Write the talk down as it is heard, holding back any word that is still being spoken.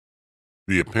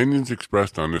The opinions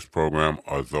expressed on this program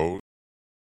are those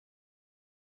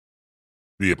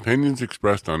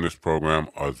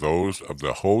of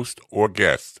the host or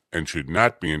guest and should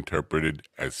not be interpreted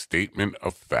as statement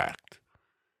of fact.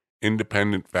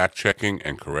 Independent fact-checking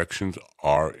and corrections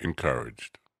are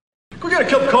encouraged. Can we get a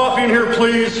cup of coffee in here,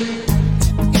 please?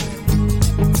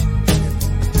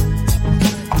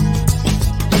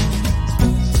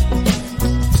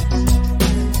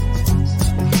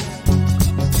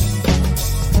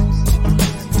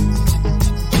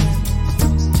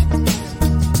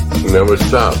 Never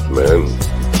stops, man.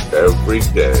 Every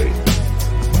day,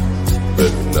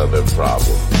 there's another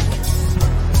problem.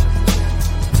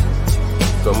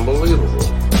 It's unbelievable.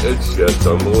 It's just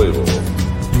unbelievable.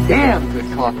 Damn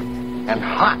good coffee. And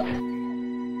hot.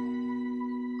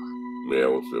 Yeah,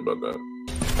 we'll see about that.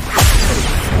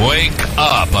 Wake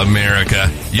up,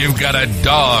 America. You've got a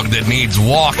dog that needs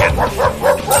walking.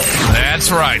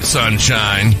 That's right,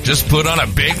 sunshine. Just put on a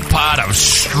big pot of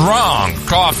strong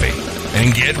coffee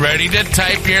and get ready to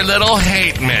type your little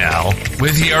hate mail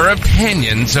with your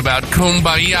opinions about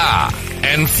kumbaya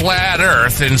and flat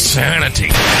earth insanity.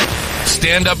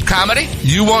 Stand-up comedy?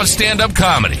 You want stand-up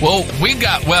comedy? Well, we've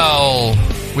got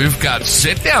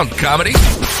sit-down comedy.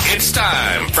 It's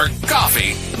time for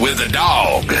Coffee with the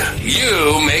Dog.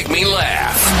 You make me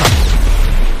laugh.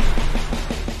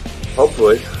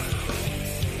 Hopefully.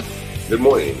 Good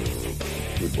morning,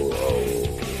 people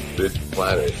of this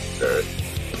planet Earth.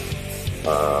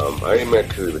 I am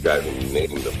actually the guy who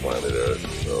named the planet Earth,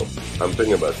 so I'm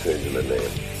thinking about changing the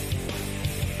name.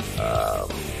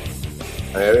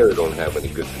 I really don't have any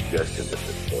good suggestions at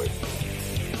this point.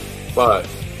 But,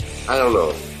 I don't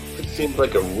know. It seems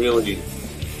like a really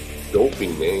dopey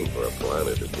name for a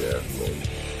planet, if you ask me.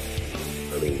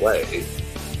 Anyway,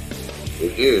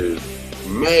 it is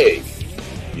May.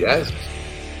 Yes?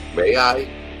 May I?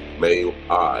 May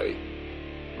I?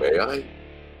 May I?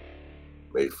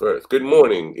 May 1st. Good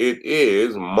morning. It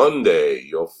is Monday,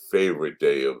 your favorite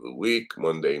day of the week.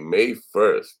 Monday, May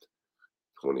 1st,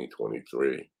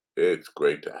 2023. It's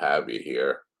great to have you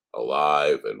here,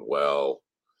 alive and well.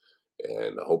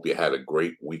 And I hope you had a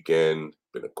great weekend.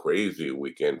 Been a crazy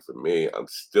weekend for me. I'm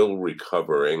still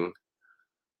recovering.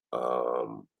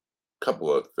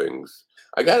 Couple of things.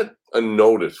 I got a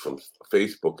notice from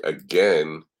Facebook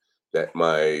again that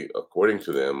according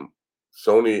to them,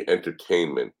 Sony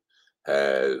Entertainment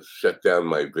has shut down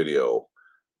my video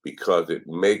because it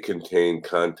may contain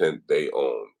content they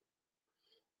own.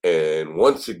 And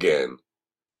once again,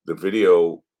 the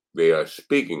video they are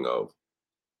speaking of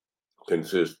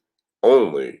consists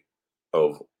only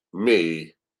of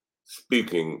me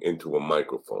speaking into a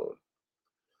microphone.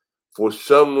 For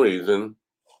some reason,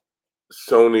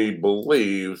 Sony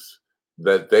believes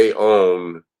that they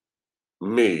own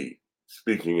me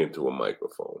speaking into a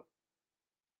microphone.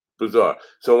 Bizarre.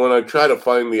 So when I try to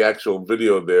find the actual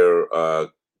video they're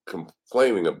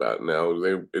complaining about now,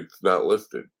 it's not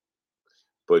listed.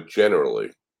 But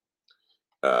generally,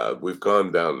 we've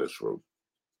gone down this route.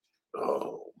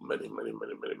 Oh, many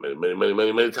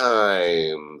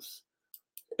times.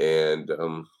 And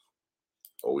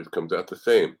always comes out the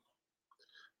same.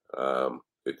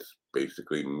 It's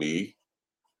basically me.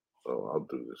 Oh, I'll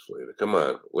do this later. Come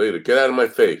on, later. Get out of my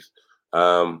face.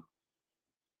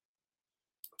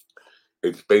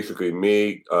 It's basically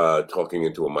me talking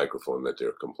into a microphone that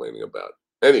they're complaining about.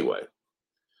 Anyway,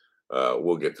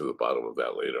 we'll get to the bottom of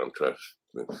that later. I'm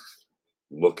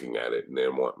looking at it, and they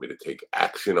want me to take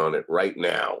action on it right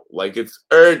now. Like it's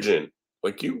urgent.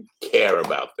 Like you care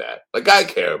about that. Like I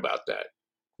care about that.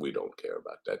 We don't care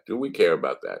about that. Do we care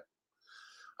about that?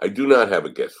 I do not have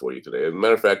a guest for you today. As a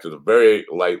matter of fact, it's a very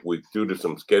light week due to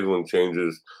some scheduling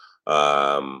changes.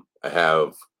 I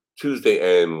have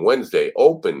Tuesday and Wednesday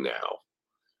open now.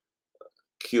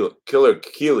 Killer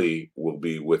Keeley will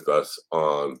be with us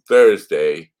on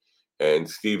Thursday, and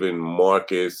Stephen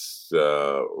Marcus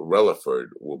Relaford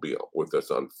will be with us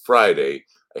on Friday.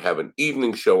 I have an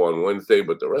evening show on Wednesday,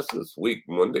 but the rest of this week,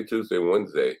 Monday, Tuesday,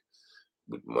 Wednesday,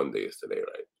 Monday is today,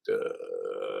 right?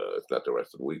 It's not the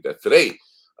rest of the week. That's today.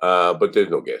 But there's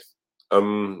no guest.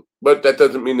 But that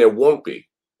doesn't mean there won't be.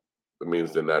 It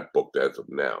means they're not booked as of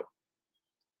now.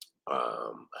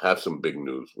 I have some big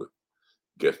news with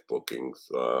guest bookings.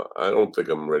 I don't think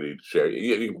I'm ready to share.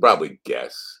 You can probably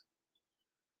guess.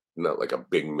 Not like a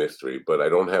big mystery, but I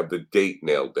don't have the date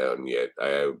nailed down yet.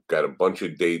 I've got a bunch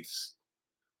of dates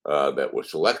that we're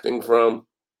selecting from,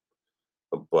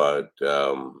 but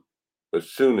as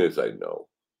soon as I know,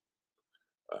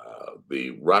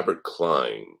 the Robert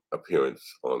Klein appearance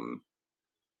on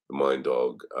the Mind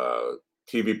Dog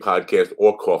TV podcast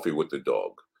or Coffee with the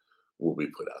Dog will be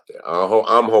put out there.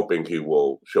 I'm hoping he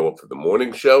will show up for the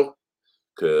morning show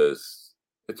because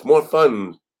it's more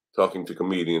fun talking to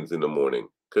comedians in the morning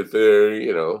because they're,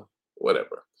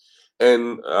 whatever.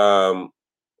 And I'll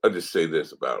just say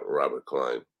this about Robert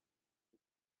Klein.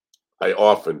 I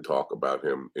often talk about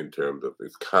him in terms of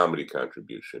his comedy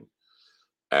contribution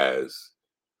as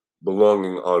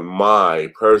belonging on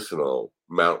my personal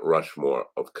Mount Rushmore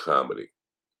of comedy.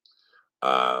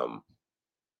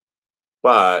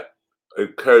 But it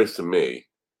occurs to me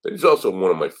that he's also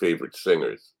one of my favorite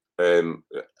singers. And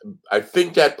I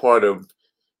think that part of,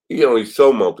 he's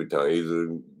so multi-talented. He's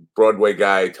a Broadway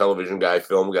guy, television guy,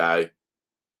 film guy,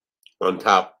 on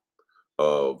top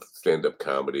of stand-up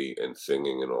comedy and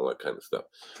singing and all that kind of stuff.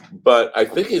 But I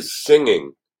think his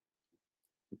singing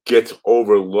gets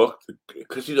overlooked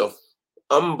because he's an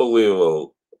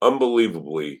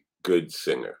unbelievably good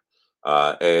singer.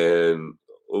 And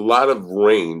a lot of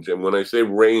range. And when I say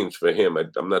range for him,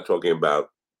 I'm not talking about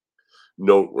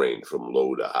note range from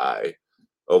low to high,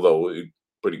 although he's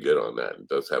pretty good on that. It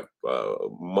does have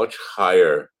much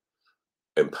higher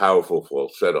and powerful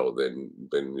falsetto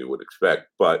than you would expect.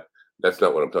 But that's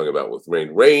not what I'm talking about with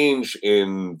range. Range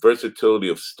in versatility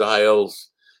of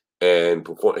styles and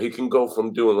perform. He can go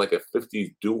from doing like a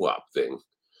 50s doo-wop thing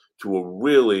to a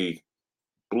really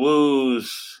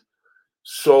blues,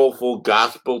 soulful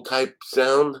gospel type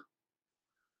sound.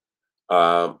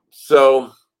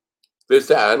 So there's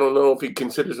that. I don't know if he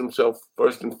considers himself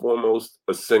first and foremost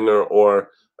a singer or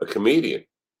a comedian,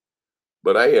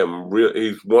 but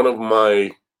he's one of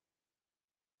my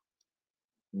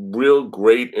real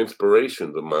great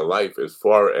inspirations of my life as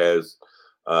far as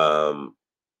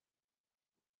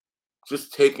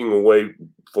just taking away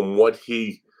from what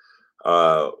he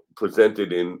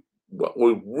presented in what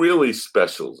were really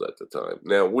specials at the time.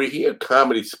 Now we hear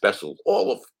comedy specials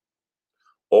all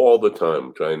the time.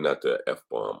 I'm trying not to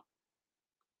F-bomb.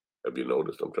 Have you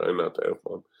noticed? I'm trying not to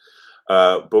F-bomb.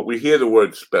 But we hear the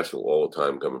word special all the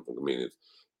time coming from comedians.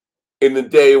 In the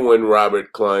day when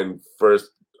Robert Klein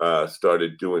first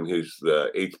started doing his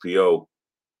HBO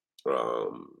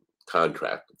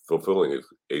contract, fulfilling his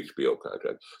HBO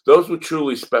contract, those were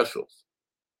truly specials.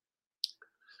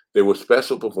 They were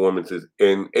special performances,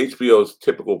 and HBO's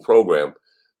typical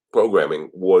programming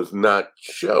was not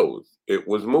shows. It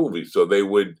was movies. So they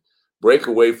would break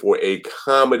away for a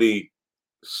comedy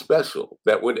special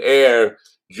that would air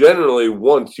generally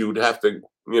once. You would have to,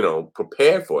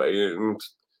 prepare for it. It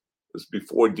was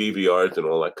before DVRs and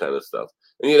all that kind of stuff.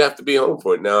 And you'd have to be home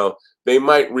for it. Now, they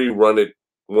might rerun it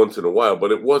once in a while,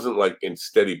 but it wasn't like in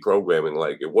steady programming.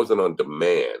 Like it wasn't on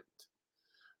demand,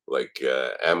 like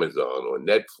Amazon or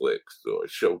Netflix or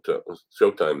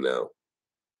Showtime now.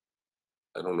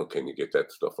 I don't know, can you get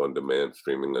that stuff on demand,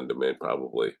 streaming on demand?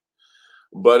 Probably.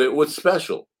 But it was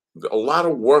special. A lot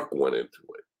of work went into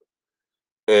it.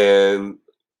 And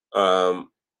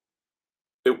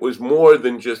it was more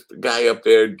than just a guy up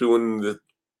there doing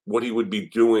what he would be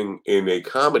doing in a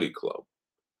comedy club.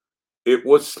 It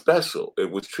was special. It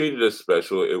was treated as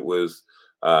special. It was,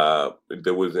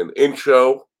 there was an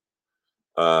intro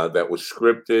that was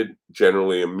scripted,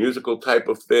 generally a musical type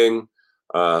of thing,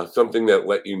 something that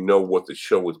let you know what the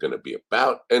show was going to be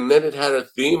about. And then it had a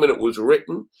theme, and it was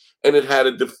written, and it had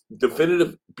a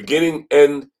definitive beginning,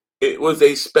 and it was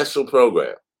a special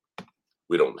program.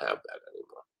 We don't have that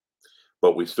anymore,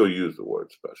 but we still use the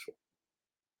word special.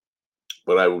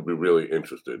 But I would be really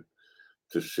interested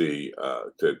to see,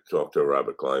 to talk to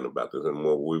Robert Klein about this, and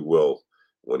we will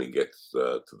when he gets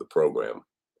to the program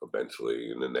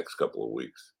eventually in the next couple of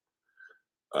weeks.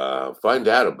 Find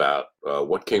out about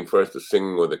what came first, the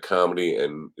singing or the comedy,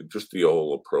 and just the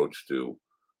whole approach to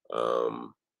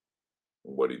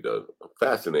what he does. A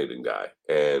fascinating guy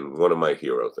and one of my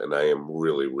heroes, and I am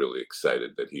really, really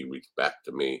excited that he reached back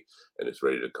to me and is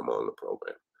ready to come on the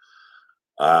program.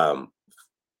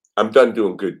 I'm done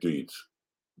doing good deeds.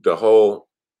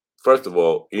 First of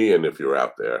all, Ian, if you're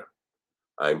out there,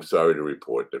 I'm sorry to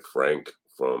report that Frank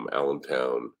from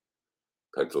Allentown,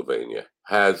 Pennsylvania,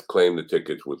 has claimed the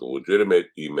tickets with a legitimate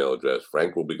email address.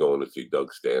 Frank will be going to see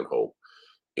Doug Stanhope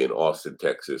in Austin,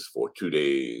 Texas for 2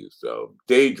 days of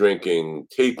day drinking,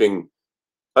 taping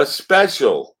a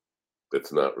special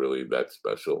that's not really that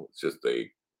special. It's just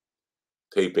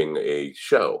taping a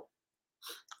show.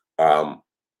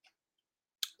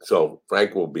 So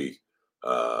Frank will be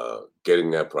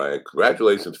getting that prize.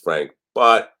 Congratulations, Frank.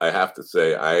 But I have to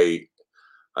say,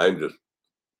 I'm just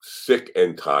sick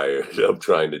and tired of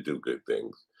trying to do good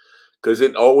things, because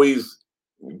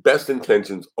best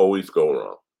intentions always go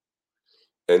wrong.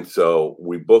 And so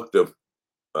we booked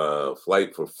a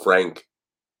flight for Frank.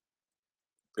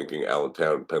 thinking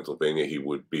Allentown, Pennsylvania. He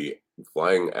would be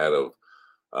flying out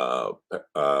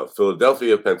of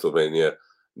Philadelphia, Pennsylvania.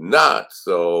 Not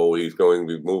so. He's going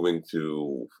to be moving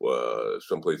to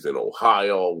someplace in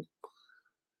Ohio.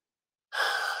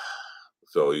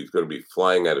 So he's going to be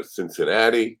flying out of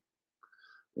Cincinnati,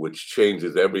 which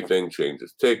changes everything,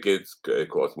 changes tickets, it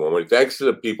costs more money. Thanks to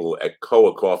the people at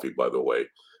Koa Coffee, by the way,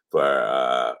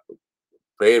 for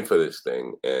paying for this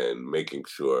thing and making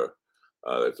sure.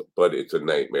 But it's a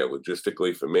nightmare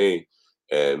logistically for me,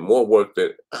 and more work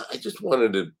that I just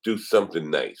wanted to do something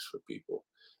nice for people.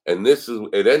 And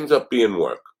it ends up being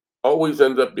work. Always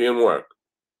ends up being work.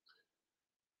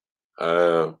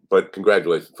 But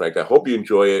congratulations, Frank. I hope you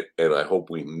enjoy it, and I hope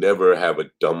we never have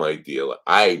a dumb idea.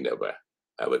 I never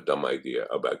have a dumb idea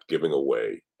about giving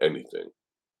away anything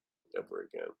ever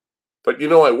again. But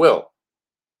I will.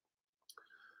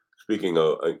 Speaking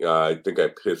of, I think I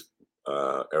pissed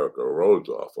Erica Rhodes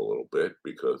off a little bit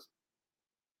because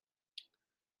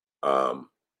I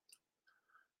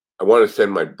want to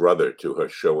send my brother to her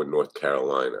show in North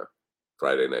Carolina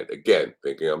Friday night. Again,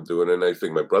 thinking I'm doing a nice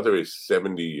thing. My brother is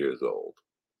 70 years old.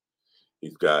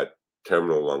 He's got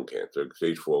terminal lung cancer,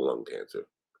 stage 4 lung cancer.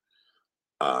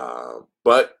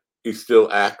 But he's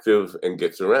still active and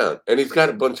gets around. And he's got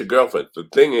a bunch of girlfriends. The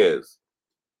thing is,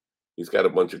 he's got a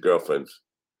bunch of girlfriends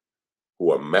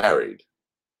who are married,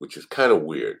 which is kind of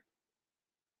weird.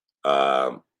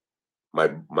 My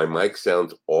mic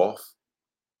sounds off.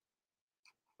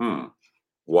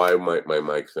 Why might my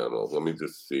mic sound off? Let me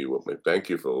just see thank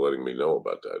you for letting me know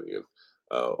about that, Ian.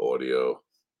 Audio.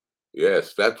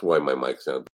 Yes, that's why my mic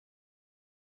sounds.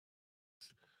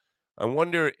 I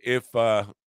wonder if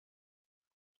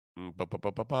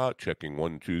checking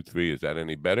 1, 2, 3. Is that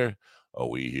any better? Are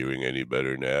we hearing any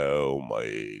better now,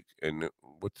 Mike? And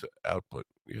what's the output?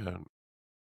 Yeah.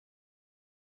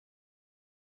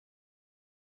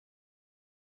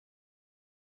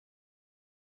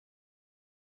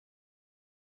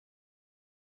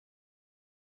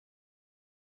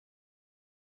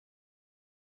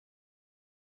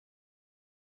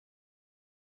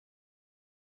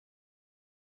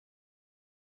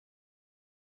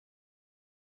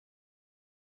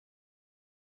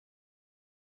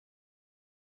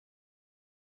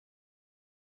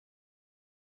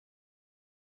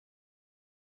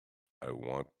 I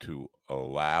want to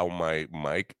allow my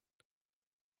mic.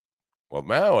 Well,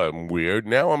 now I'm weird.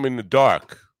 Now I'm in the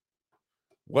dark.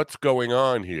 What's going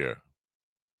on here?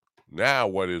 Now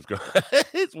what is going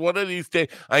It's one of these days.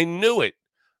 I knew it.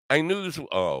 I knew this.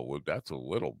 Oh, well, that's a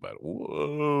little better.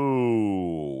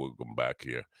 Whoa. Welcome back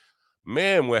here.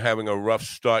 Man, we're having a rough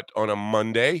start on a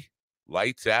Monday.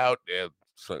 Lights out.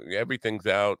 So everything's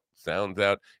out. Sound's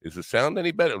out. Is the sound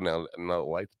any better? Now the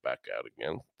light's back out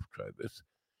again. Try this.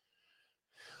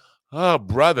 Oh,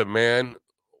 brother, man.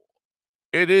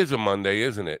 It is a Monday,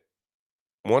 isn't it?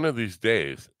 One of these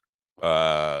days.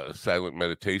 Silent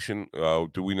meditation.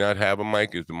 Do we not have a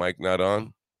mic? Is the mic not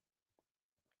on?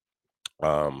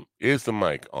 Is the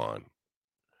mic on?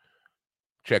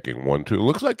 Checking 1, 2.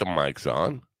 Looks like the mic's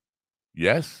on.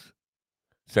 Yes.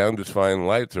 Sound is fine.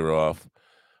 Lights are off.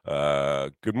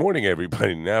 Good morning,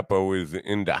 everybody. Napo is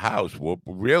in the house. Well,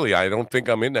 really, I don't think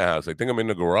I'm in the house. I think I'm in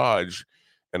the garage,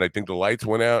 and I think the lights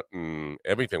went out and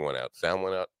everything went out. Sound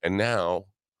went out. And now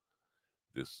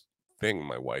this thing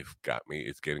my wife got me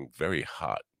is getting very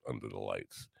hot under the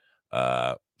lights.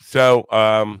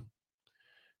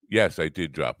 Yes, I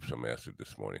did drop some acid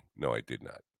this morning. No, I did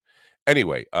not.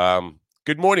 Anyway,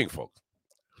 good morning, folks.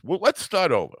 Well, let's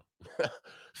start over.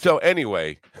 So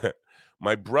anyway,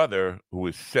 my brother, who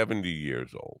is 70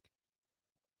 years old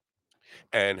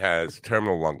and has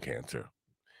terminal lung cancer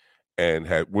and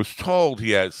was told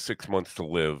he has 6 months to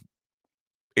live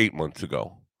 8 months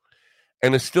ago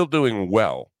and is still doing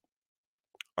well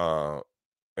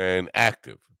and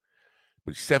active,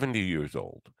 but 70 years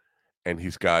old. And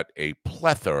he's got a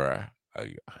plethora,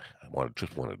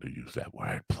 just wanted to use that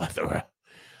word, plethora,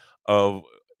 of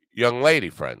young lady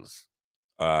friends.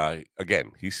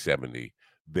 Again, he's 70.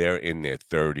 They're in their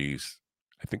 30s.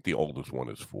 I think the oldest one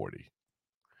is 40.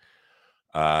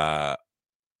 And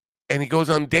he goes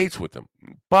on dates with them.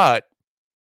 But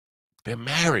they're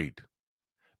married.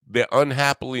 They're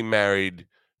unhappily married.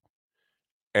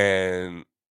 And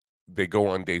they go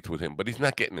on dates with him. But he's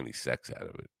not getting any sex out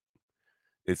of it.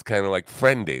 It's kind of like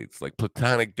friend dates, like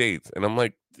platonic dates. And I'm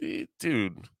like,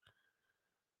 dude,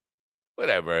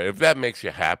 whatever. If that makes you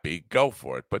happy, go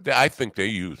for it. But I think they're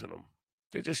using them.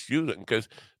 They're just using them because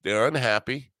they're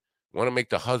unhappy, want to make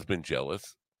the husband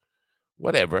jealous,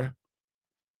 whatever.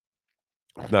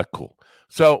 It's not cool.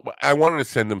 So I wanted to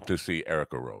send them to see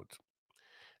Erica Rhodes.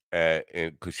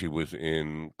 because she was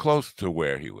in close to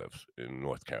where he lives in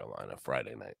North Carolina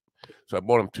Friday night. So I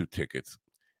bought him 2 tickets,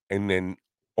 and then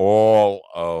all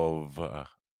of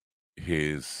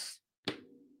his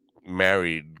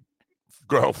married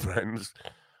girlfriends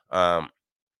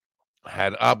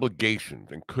had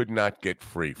obligations and could not get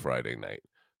free Friday night.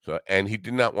 So, and he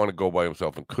did not want to go by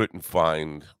himself and couldn't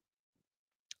find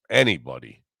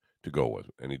anybody to go with,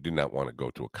 and he did not want to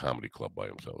go to a comedy club by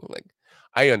himself. Like,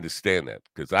 I understand that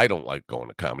because I don't like going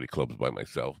to comedy clubs by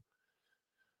myself.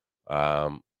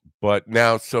 But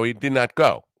now, so he did not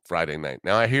go Friday night.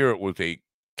 Now I hear it was a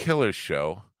killer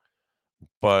show,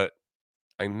 but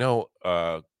I know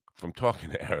from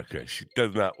talking to Erica, she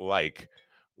does not like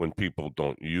when people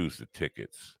don't use the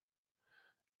tickets.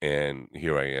 And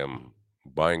here I am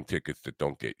buying tickets that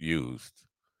don't get used.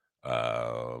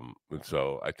 And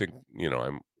so I think,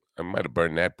 I might have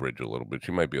burned that bridge a little bit.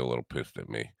 She might be a little pissed at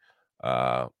me.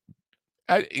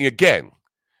 Again,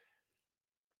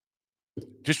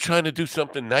 just trying to do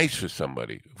something nice for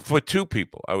somebody, for 2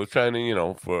 people. I was trying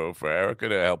to, for Erica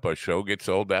to help our show get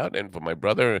sold out, and for my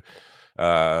brother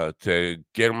to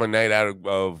get him a night out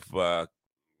of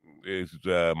his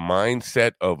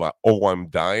mindset of, I'm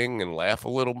dying, and laugh a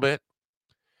little bit.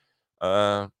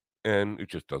 And it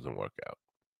just doesn't work out.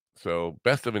 So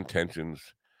best of intentions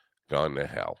gone to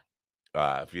hell.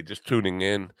 If you're just tuning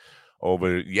in,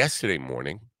 over yesterday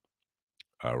morning,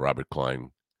 Robert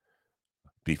Klein,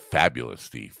 the fabulous,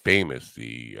 the famous,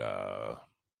 the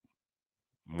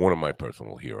one of my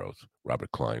personal heroes,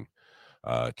 Robert Klein,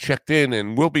 checked in,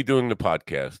 and we'll be doing the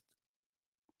podcast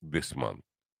this month,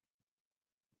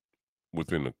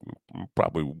 within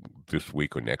probably this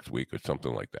week or next week or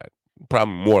something like that.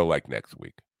 Probably more like next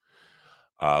week.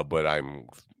 But I'm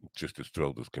just as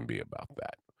thrilled as can be about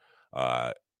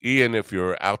that. Ian, if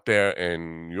you're out there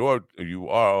and you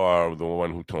are the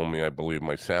one who told me, I believe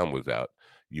my sound was out,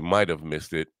 you might have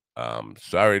missed it.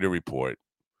 Sorry to report,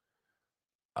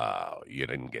 you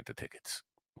didn't get the tickets.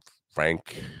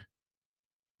 Frank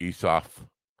Esoff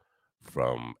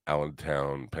from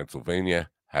Allentown, Pennsylvania,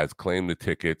 has claimed the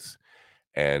tickets,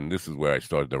 and this is where I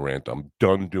started the rant. I'm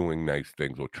done doing nice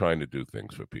things or trying to do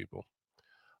things for people.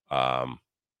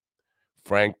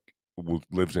 Frank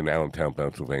lives in Allentown,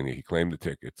 Pennsylvania. He claimed the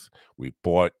tickets. We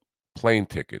bought plane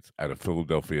tickets out of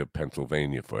Philadelphia,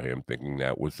 Pennsylvania for him, thinking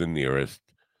that was the nearest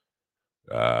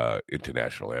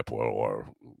international airport,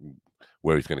 or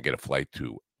where he's going to get a flight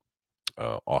to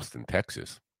Austin,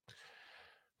 Texas.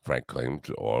 Frank claimed,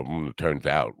 or it turns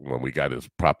out when we got his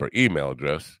proper email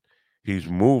address, he's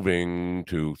moving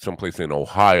to someplace in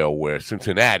Ohio where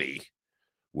Cincinnati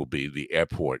will be the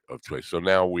airport of choice. So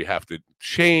now we have to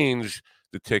change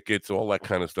the tickets, all that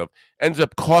kind of stuff. Ends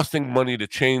up costing money to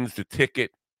change the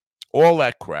ticket, all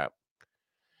that crap,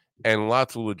 and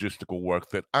lots of logistical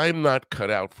work that I'm not cut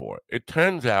out for. It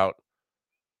turns out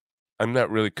I'm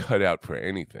not really cut out for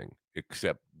anything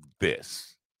except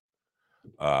this.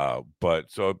 But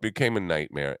so it became a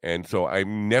nightmare. And so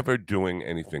I'm never doing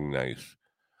anything nice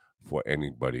for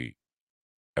anybody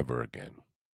ever again.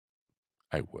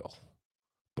 I will.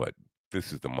 But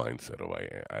this is the mindset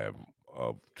I have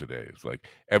of today. It's like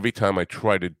every time I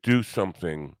try to do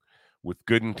something with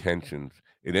good intentions,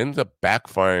 it ends up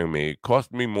backfiring me. It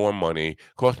costs me more money,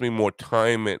 costs me more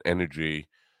time and energy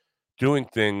doing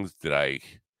things that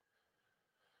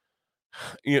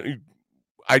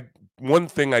one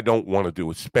thing I don't want to do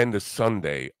is spend a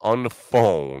Sunday on the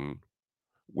phone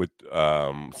with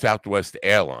Southwest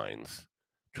Airlines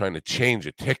trying to change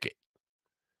a ticket.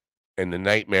 And the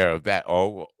nightmare of that,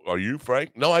 oh, are you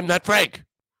Frank? No, I'm not Frank.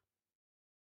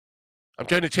 I'm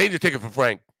trying to change a ticket for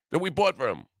Frank that we bought for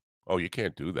him. Oh, you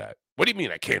can't do that. What do you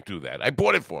mean I can't do that? I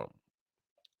bought it for him.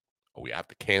 Oh, we have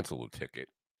to cancel the ticket.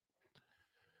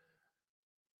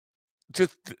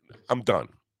 I'm done.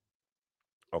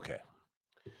 Okay.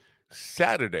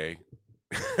 Saturday,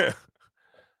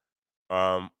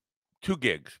 2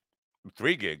 gigs,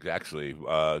 3 gigs actually,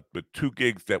 but 2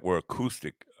 gigs that were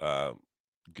acoustic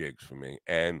gigs for me.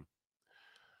 And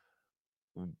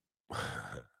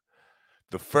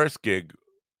the first gig,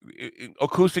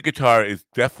 acoustic guitar is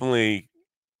definitely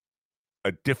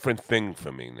a different thing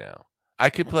for me now. I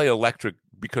can play electric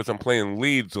because I'm playing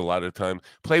leads a lot of times,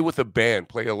 play with a band,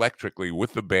 play electrically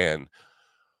with the band.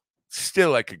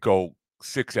 Still, I could go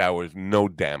 6 hours, no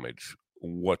damage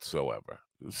whatsoever.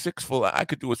 I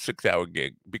could do a 6-hour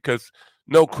gig because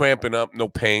no cramping up, no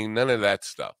pain, none of that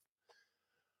stuff.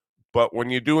 But when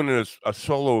you're doing a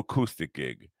solo acoustic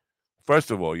gig,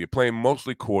 first of all, you're playing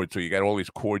mostly chords, so you got all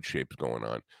these chord shapes going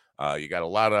on. You got a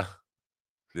lot of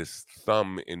this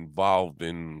thumb involved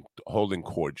in holding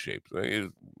chord shapes.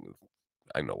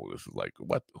 I know this is like,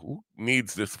 what? Who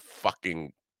needs this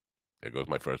fucking? There goes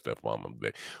my first F-bomb of the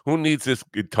day. Who needs this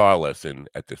guitar lesson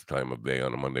at this time of day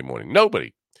on a Monday morning?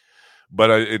 Nobody.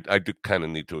 But I do kind of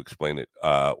need to explain it,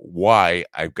 why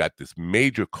I've got this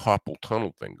major carpal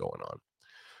tunnel thing going on.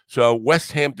 So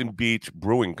West Hampton Beach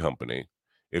Brewing Company,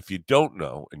 if you don't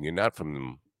know, and you're not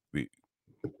from the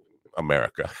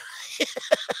America,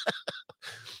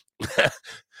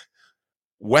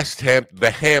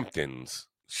 the Hamptons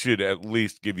should at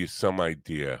least give you some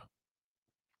idea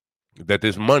that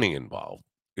there's money involved.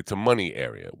 It's a money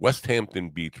area. West Hampton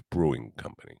Beach Brewing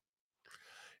Company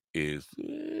is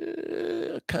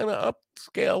kind of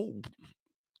upscale.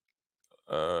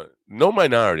 No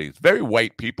minorities, very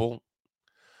white people,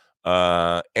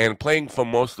 and playing for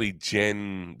mostly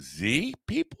Gen Z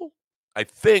people. I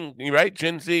think, right?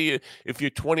 Gen Z, if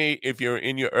you're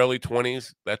in your early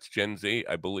 20s, that's Gen Z,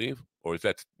 I believe. Or is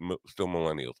that still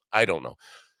millennials? I don't know.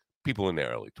 People in their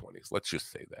early 20s, let's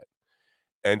just say that.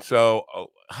 And so,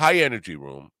 high energy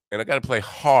room, and I got to play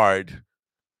hard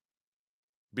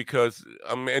because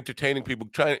I'm entertaining people.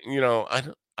 I'm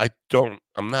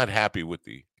not happy with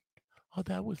oh,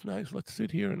 that was nice, let's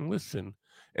sit here and listen.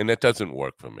 And that doesn't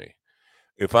work for me.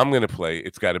 If I'm going to play,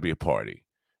 it's got to be a party.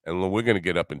 And we're going to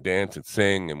get up and dance and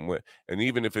sing. And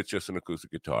even if it's just an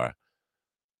acoustic guitar,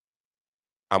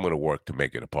 I'm going to work to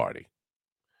make it a party.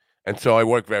 And so I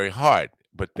work very hard.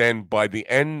 But then by the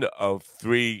end of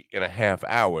 3.5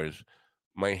 hours,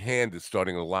 my hand is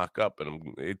starting to lock up.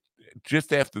 And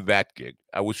just after that gig,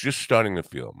 I was just starting to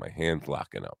feel my hands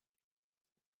locking up.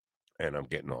 And I'm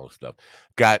getting all this stuff.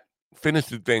 Finished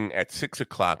the thing at 6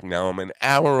 o'clock. Now I'm an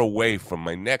hour away from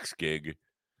my next gig,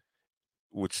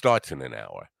 which starts in an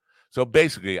hour. So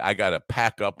basically, I got to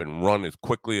pack up and run as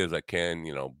quickly as I can,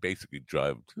 basically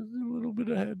drive a little bit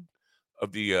ahead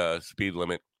of the speed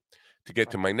limit to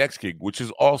get to my next gig, which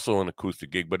is also an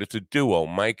acoustic gig, but it's a duo.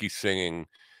 Mikey's singing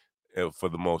for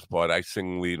the most part. I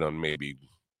sing lead on maybe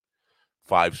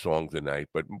 5 songs a night,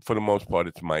 but for the most part,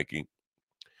 it's Mikey.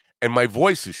 And my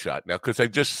voice is shot now because I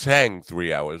just sang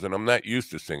 3 hours, and I'm not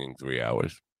used to singing 3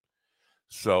 hours.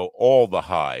 So all the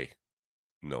high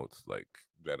notes like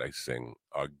that I sing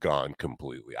are gone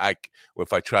completely.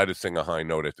 If I try to sing a high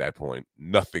note at that point,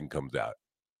 nothing comes out.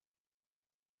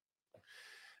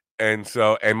 And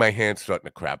my hand's starting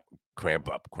to cramp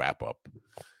up.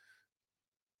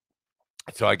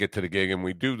 So I get to the gig and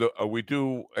we do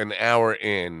an hour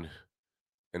in,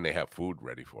 and they have food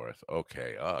ready for us.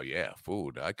 Okay. Oh yeah,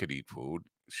 food. I could eat food.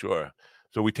 Sure.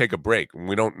 So we take a break, and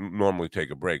we don't normally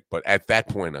take a break. But at that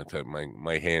point, I tell you,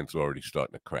 my hands were already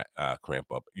starting to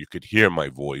cramp up. You could hear my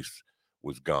voice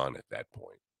was gone at that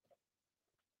point.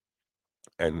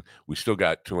 And we still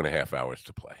got 2.5 hours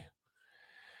to play.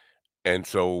 And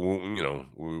so,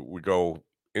 we go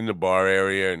in the bar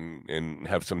area and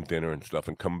have some dinner and stuff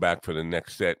and come back for the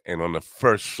next set. And on the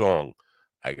first song,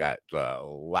 I got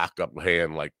lock up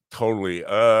hand, like totally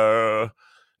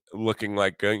looking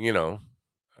like,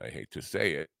 I hate to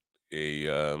say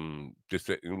it,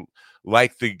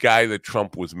 like the guy that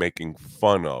Trump was making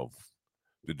fun of,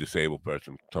 the disabled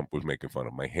person Trump was making fun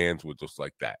of. My hands were just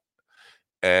like that.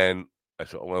 And I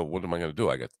said, well, what am I going to do?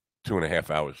 I got 2.5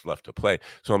 hours left to play.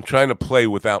 So I'm trying to play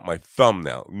without my thumb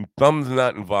now. Thumb's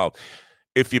not involved.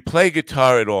 If you play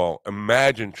guitar at all,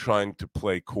 imagine trying to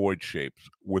play chord shapes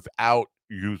without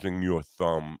using your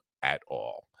thumb at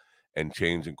all and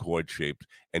changing chord shapes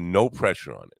and no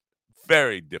pressure on it.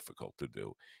 Very difficult to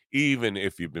do, even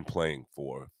if you've been playing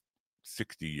for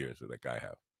 60 years like I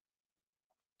have.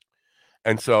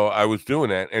 And so I was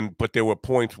doing that, but there were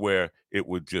points where it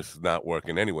was just not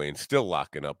working anyway, and still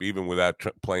locking up, even without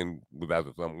playing without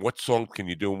the thumb. What songs can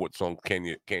you do, and what songs can't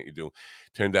you do?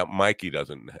 Turned out Mikey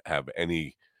doesn't have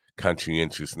any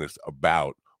conscientiousness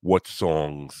about what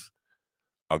songs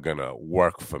are gonna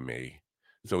work for me,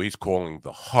 so he's calling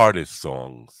the hardest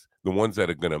songs, the ones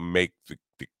that are gonna make the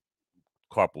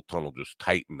carpal tunnel just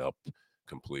tighten up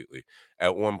completely.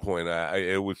 At one point,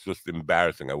 it was just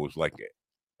embarrassing. I was like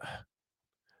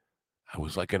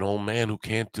an old man who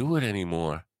can't do it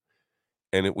anymore.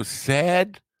 And it was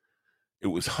sad. It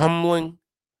was humbling.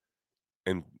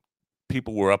 And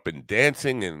people were up and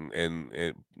dancing. And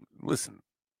listen,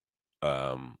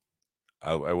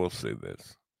 I will say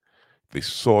this. They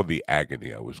saw the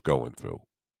agony I was going through.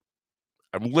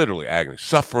 I'm literally agony,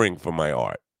 suffering for my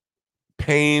art.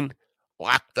 Pain,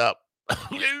 locked up.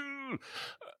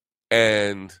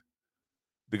 And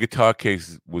the guitar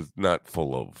case was not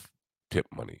full of tip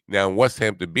money. Now, in West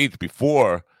Hampton Beach,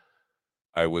 before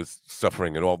I was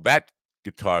suffering at all, that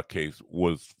guitar case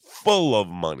was full of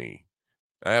money.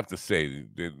 I have to say,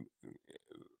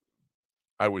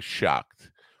 I was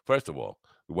shocked. First of all,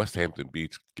 the West Hampton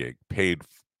Beach gig paid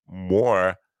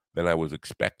more than I was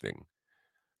expecting,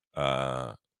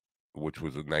 which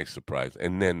was a nice surprise.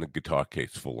 And then the guitar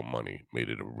case full of money made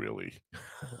it a really,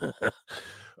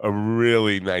 a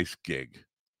really nice gig.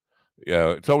 Yeah,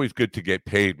 it's always good to get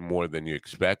paid more than you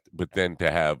expect, but then to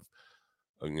have,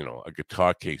 a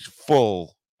guitar case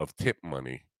full of tip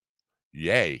money,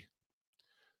 yay.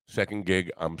 Second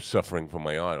gig, I'm suffering from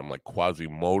my arm. I'm like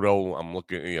Quasimodo. I'm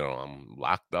looking, I'm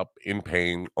locked up in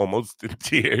pain, almost in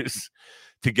tears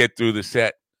to get through the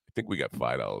set. I think we got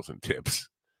 $5 in tips.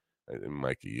 And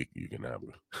Mikey, you can have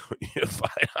 $5.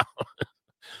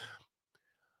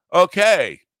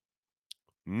 Okay.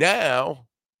 Now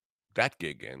that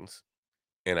gig ends,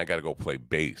 and I got to go play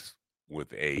bass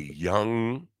with a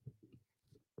young,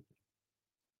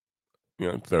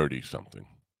 30-something,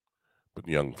 but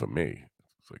young for me.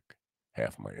 It's like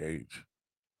half my age.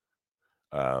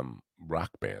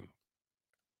 Rock band,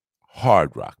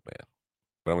 hard rock band,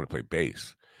 but I'm going to play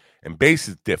bass, and bass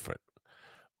is different.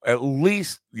 At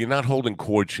least you're not holding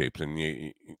chord shapes, and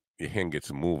your hand gets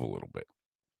to move a little bit.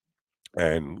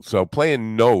 And so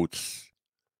playing notes,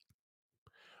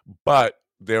 but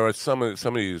there are some of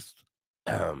these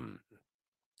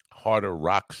harder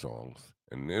rock songs,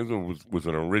 and this was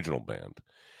an original band,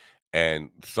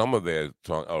 and some of their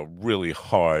songs are really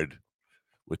hard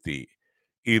with the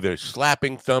either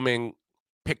slapping, thumbing,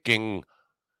 picking.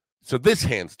 So this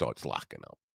hand starts locking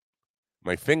up.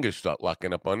 My fingers start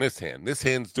locking up on this hand. This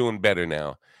hand's doing better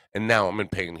now, and now I'm in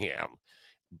pain here.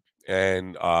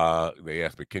 And they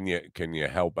asked me, "Can you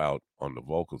help out on the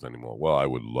vocals anymore?" Well, I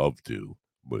would love to,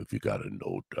 but if you got a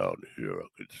note down here, I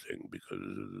could sing because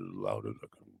this is as loud as I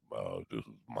can.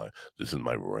 This is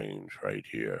my range right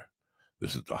here.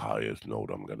 This is the highest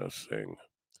note I'm gonna sing.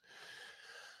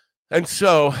 And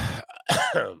so,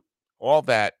 all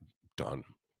that done.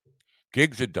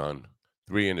 Gigs are done.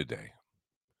 3 in a day.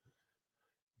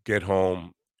 Get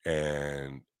home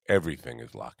and everything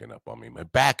is locking up on me. My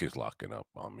back is locking up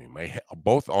on me.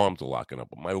 Both arms are locking up.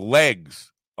 My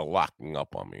legs are locking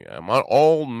up on me. I'm an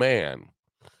old man.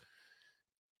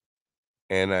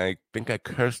 And I think I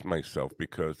cursed myself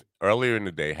because earlier in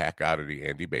the day, Hack Oddity,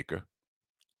 Andy Baker,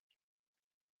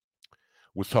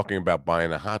 was talking about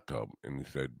buying a hot tub. And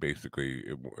he said basically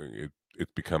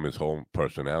it's become his whole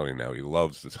personality now. He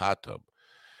loves this hot tub.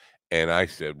 And I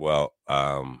said, well,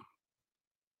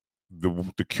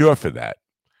 the cure for that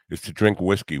is to drink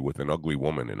whiskey with an ugly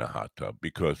woman in a hot tub,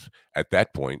 because at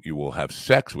that point you will have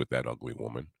sex with that ugly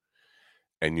woman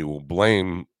and you will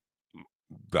blame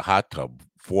the hot tub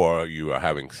for you are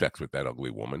having sex with that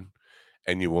ugly woman,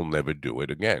 and you will never do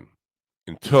it again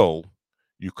until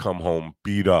you come home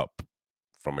beat up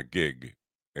from a gig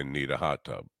and need a hot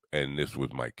tub. And this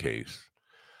was my case.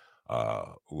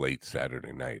 Late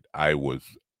Saturday night, I was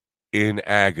in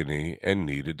agony and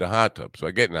needed the hot tub. So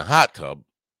I get in the hot tub,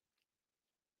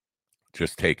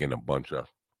 just taking a bunch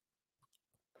of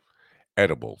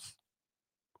edibles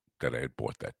that I had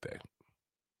bought that day.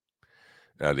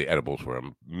 Now, the edibles were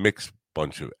a mixed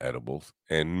bunch of edibles,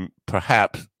 and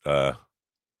perhaps, the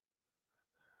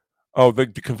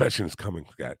confession is coming,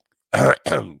 Scott.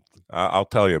 I'll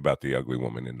tell you about the ugly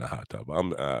woman in the hot tub.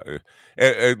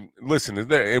 Listen,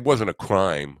 it wasn't a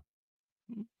crime.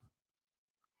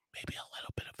 Maybe a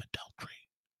little bit of adultery,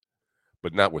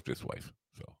 but not with this wife.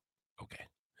 So, okay.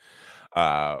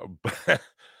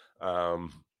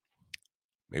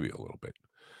 Maybe a little bit.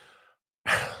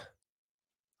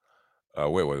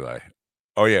 Where was I?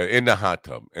 Oh yeah, in the hot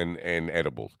tub and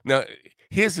edibles. Now,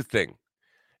 here's the thing: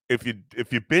 if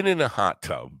you've been in a hot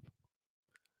tub,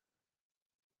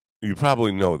 you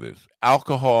probably know this.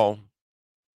 Alcohol,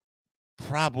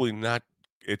 probably not.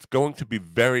 It's going to be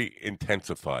very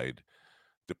intensified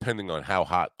depending on how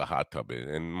hot the hot tub is.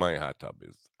 And my hot tub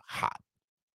is hot.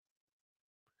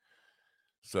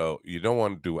 So you don't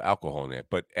want to do alcohol in there.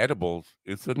 But edibles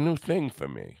is a new thing for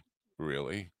me,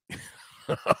 really.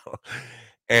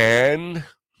 And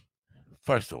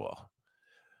first of all,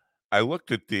 I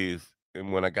looked at these,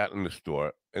 and when I got in the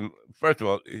store, and first of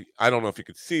all, I don't know if you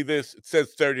could see this. It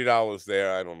says $30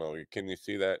 there. I don't know. Can you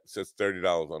see that? It says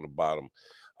 $30 on the bottom,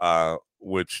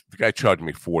 which the guy charged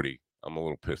me $40. I'm a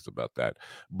little pissed about that.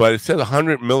 But it says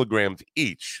 100 milligrams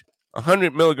each.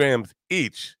 100 milligrams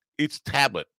each. Each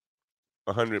tablet,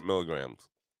 100 milligrams.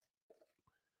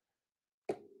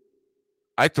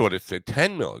 I thought it said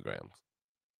 10 milligrams.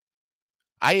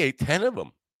 I ate 10 of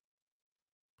them.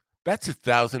 That's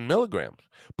 1,000 milligrams.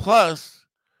 Plus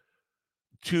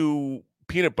 2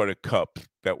 peanut butter cups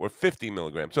that were 50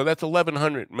 milligrams. So that's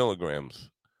 1,100 milligrams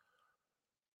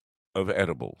of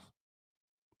edibles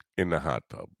in the hot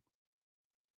tub.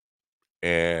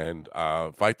 And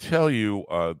if I tell you,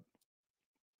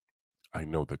 I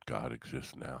know that God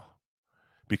exists now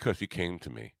because he came to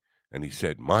me and he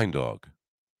said, "Mine Dog,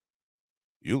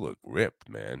 you look ripped,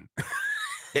 man."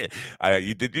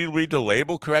 Did you read the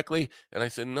label correctly? And I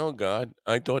said, "No, God,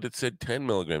 I thought it said 10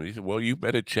 milligrams." He said, "Well, you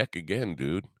better check again,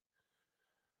 dude."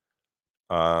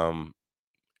 Um,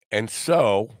 and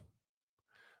so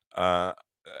uh,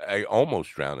 I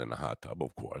almost drowned in the hot tub,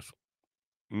 of course.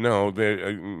 No,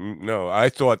 no, I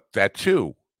thought that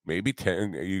too. Maybe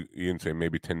 10. You didn't say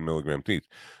maybe 10 milligrams each.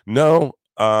 No,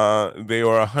 they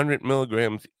are 100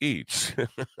 milligrams each.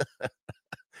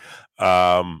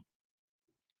 um,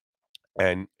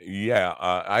 and yeah,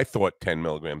 I thought 10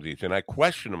 milligrams each, and I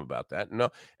questioned him about that. No,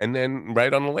 and then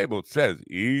right on the label it says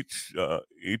each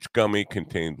gummy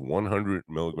contains 100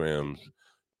 milligrams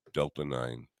Delta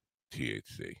 9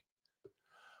 THC,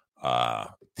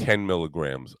 10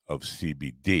 milligrams of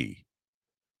CBD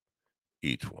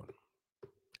each one.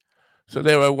 So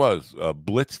there I was,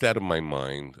 blitzed out of my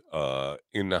mind,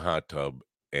 in the hot tub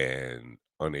and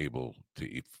unable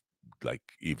to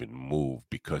even move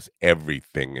because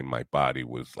everything in my body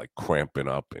was like cramping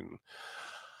up and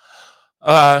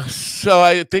so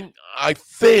I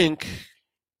think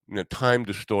time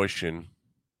distortion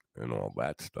and all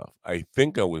that stuff. I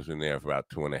think I was in there for about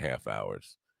 2.5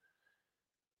 hours,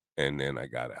 and then I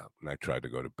got out and I tried to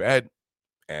go to bed.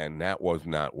 And that was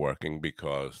not working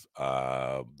because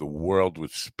the world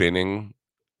was spinning,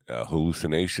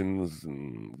 hallucinations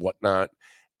and whatnot.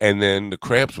 And then the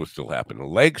cramps were still happening.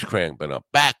 Legs cramping up,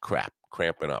 back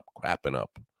cramping up, cramping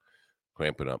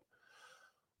up.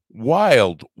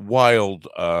 Wild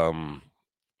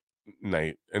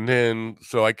night. And then,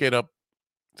 so I get up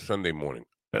Sunday morning.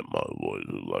 And my voice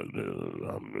is like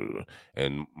this.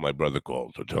 And my brother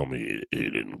called to tell me he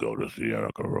didn't go to see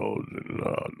Erica Rose in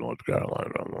North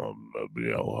Carolina.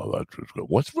 Yeah, well, that's just good.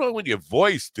 What's wrong with your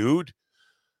voice, dude?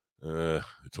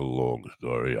 It's a long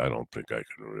story. I don't think I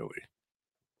can really.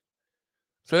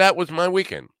 So that was my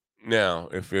weekend. Now,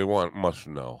 if you must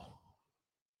know,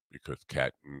 because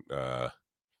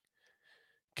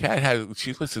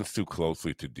she listens too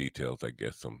closely to details, I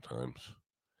guess sometimes.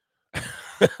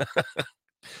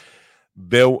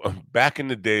 Back in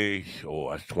the day, I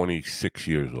was 26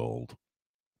 years old,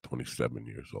 27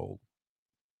 years old,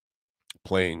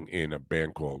 playing in a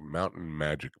band called Mountain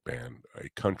Magic Band, a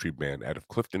country band out of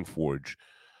Clifton Forge,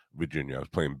 Virginia. I was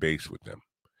playing bass with them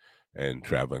and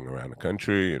traveling around the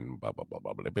country and blah, blah, blah,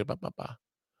 blah, blah, blah, blah, blah, blah.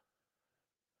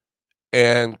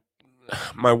 And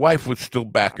my wife was still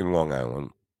back in Long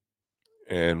Island,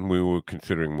 and we were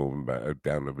considering moving back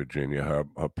down to Virginia. Her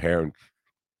parents,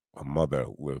 her mother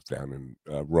lives down in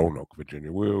Roanoke,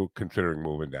 Virginia. We were considering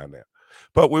moving down there.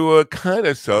 But we were kind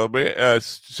of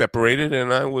separated,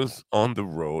 and I was on the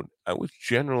road. I was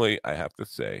generally, I have to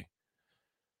say,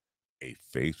 a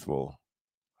faithful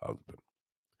husband.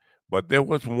 But there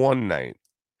was one night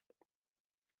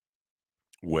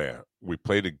where we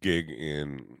played a gig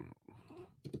in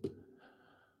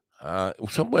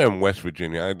somewhere in West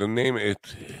Virginia. The name,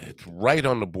 it's right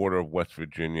on the border of West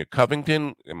Virginia.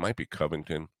 Covington, it might be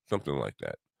Covington, something like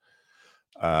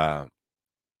that.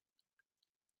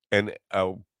 And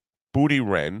Booty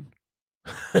Wren,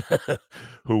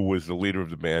 who was the leader of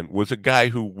the band, was a guy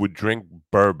who would drink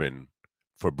bourbon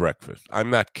for breakfast. I'm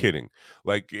not kidding.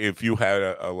 Like if you had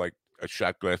a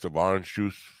shot glass of orange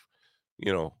juice,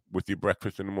 with your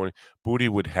breakfast in the morning, Booty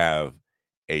would have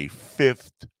a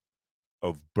fifth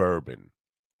of bourbon.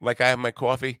 Like I have my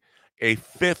coffee, a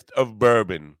fifth of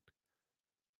bourbon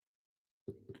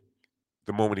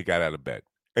the moment he got out of bed,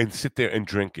 and sit there and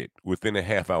drink it within a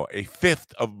half hour. A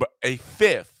fifth of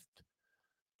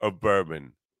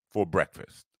bourbon for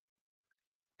breakfast,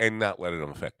 and not let it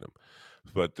affect him.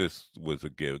 But this was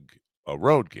a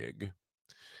road gig,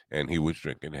 and he was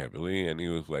drinking heavily, and he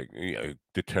was like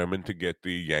determined to get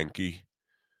the Yankee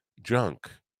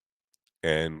drunk,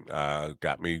 and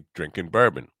got me drinking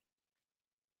bourbon.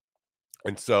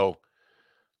 And so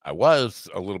I was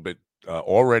a little bit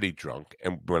already drunk,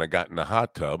 and when I got in the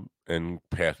hot tub and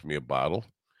passed me a bottle,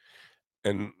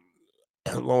 and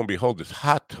lo and behold, this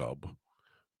hot tub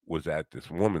was at this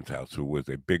woman's house who was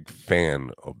a big fan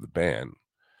of the band,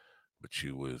 but she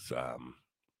was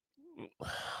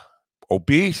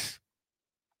obese,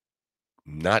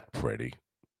 not pretty,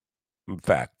 in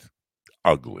fact,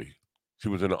 ugly. She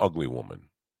was an ugly woman.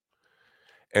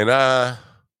 And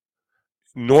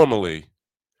normally,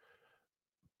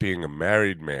 being a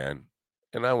married man,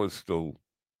 and I was still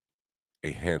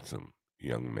a handsome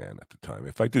young man at the time,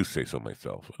 if I do say so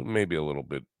myself, maybe a little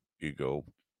bit ego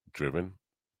driven,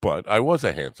 But I was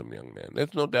a handsome young man.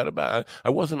 There's no doubt about it. I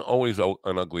wasn't always an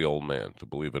ugly old man, to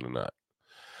believe it or not.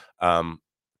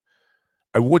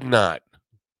 I would not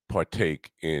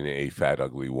partake in a fat,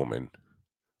 ugly woman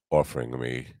offering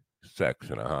me sex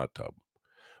in a hot tub.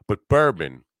 But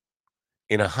bourbon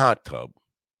in a hot tub,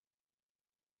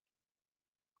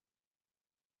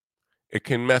 it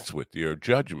can mess with your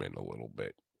judgment a little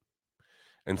bit.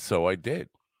 And so I did.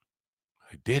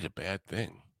 I did a bad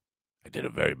thing. I did a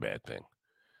very bad thing.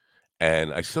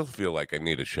 And I still feel like I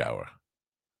need a shower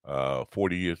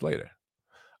 40 years later.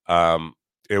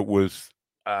 It was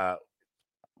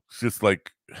just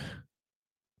like,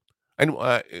 and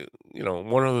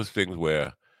one of those things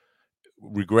where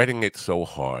regretting it so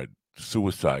hard,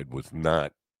 suicide was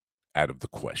not out of the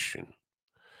question.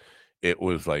 It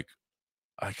was like,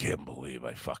 I can't believe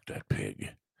I fucked that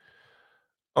pig.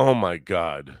 Oh my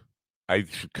God. I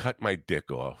should cut my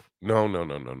dick off. No.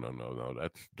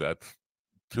 That's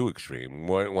too extreme.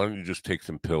 Why don't you just take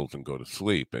some pills and go to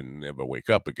sleep and never wake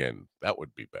up again? That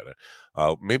would be better.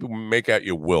 Maybe make out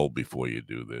your will before you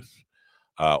do this.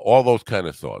 All those kind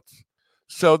of thoughts.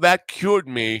 So that cured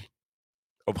me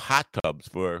of hot tubs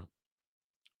for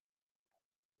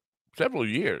several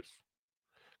years.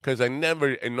 Because I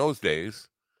never, in those days,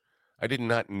 I did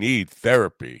not need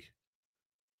therapy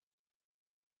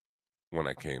when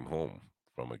I came home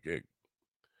from a gig.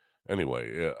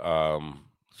 Anyway,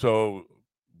 so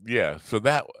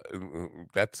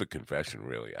that's a confession,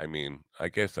 really. I mean, I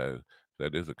guess that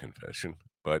is a confession.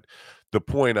 But the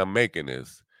point I'm making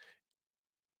is,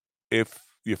 if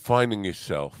you're finding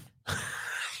yourself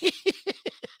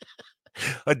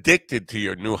addicted to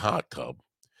your new hot tub,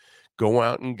 go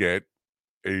out and get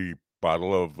a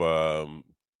bottle of,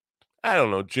 I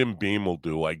don't know, Jim Beam will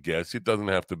do, I guess. It doesn't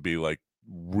have to be like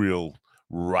real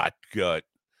rot gut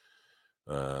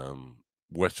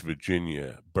West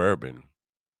Virginia bourbon,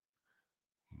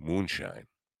 moonshine.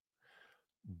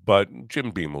 But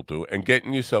Jim Beam will do. And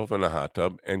getting yourself in a hot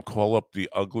tub and call up the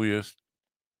ugliest,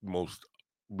 most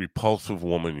repulsive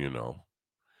woman you know.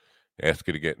 Ask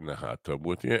her to get in the hot tub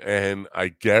with you. And I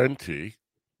guarantee,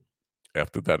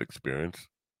 after that experience,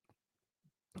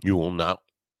 you will not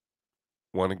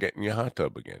want to get in your hot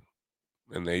tub again.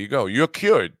 And there you go. You're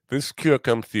cured. This cure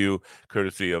comes to you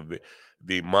courtesy of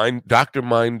the Dr.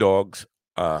 Mind Dog's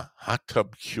hot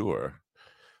tub cure.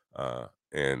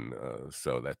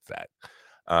 So that's that.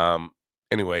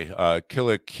 Anyway,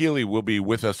 Killer Keeley will be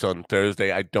with us on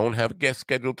Thursday. I don't have a guest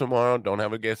scheduled tomorrow. Don't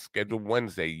have a guest scheduled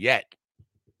Wednesday yet.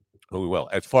 Oh, well.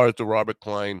 As far as the Robert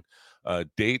Klein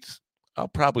dates, I'll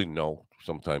probably know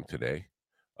sometime today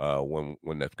when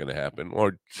that's going to happen,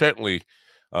 or certainly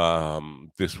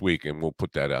this week, and we'll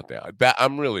put that out there.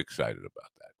 I'm really excited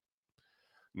about that.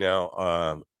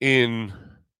 Now, in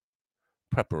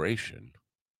preparation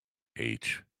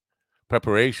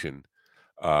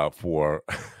for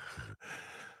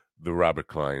the Robert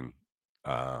Klein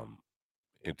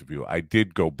interview, I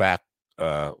did go back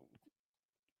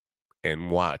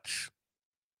and watch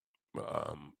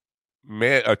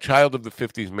A Child of the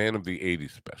 50s, Man of the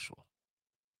 80s special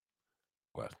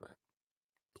last night.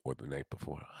 Or the night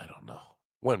before. I don't know.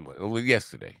 When was it?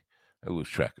 Yesterday. I lose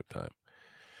track of time.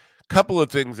 Couple of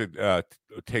things that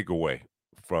take away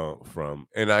from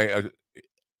and I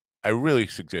really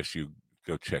suggest you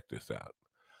go check this out.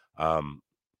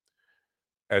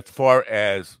 As far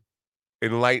as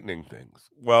enlightening things,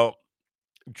 well,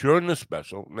 during the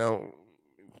special, now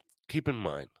keep in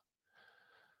mind,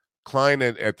 Klein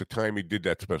at the time he did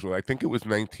that special, I think it was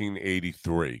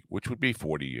 1983, which would be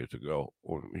 40 years ago,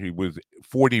 or he was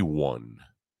 41.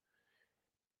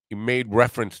 He made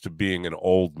reference to being an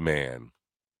old man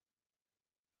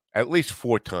at least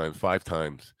 5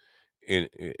 times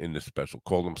in the special.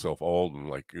 Called himself old and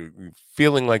like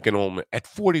feeling like an old man at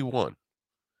 41.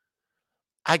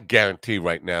 I guarantee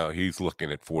right now he's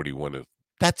looking at 41 as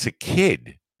that's a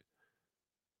kid.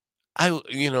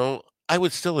 I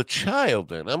was still a child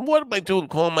then. What am I doing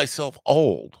calling myself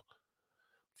old?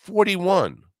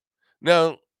 41.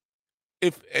 Now,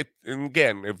 if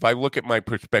I look at my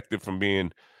perspective from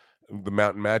being the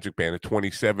Mountain Magic Band at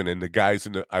 27, and the guys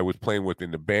I was playing with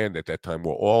in the band at that time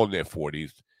were all in their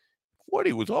 40s,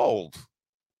 40 was old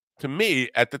to me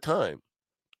at the time.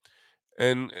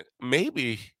 And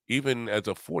maybe even as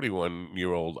a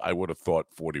 41-year-old, I would have thought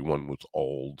 41 was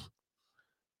old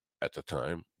at the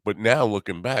time. But now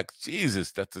looking back,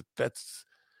 Jesus, that's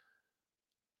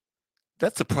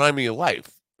the prime of your life.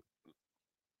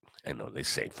 I know they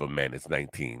say for men it's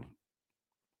 19.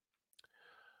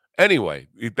 Anyway,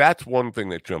 that's one thing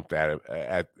that jumped out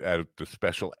at the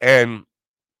special. And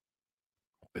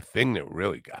the thing that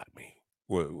really got me,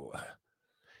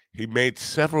 he made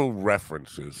several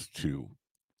references to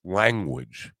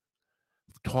language,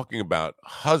 talking about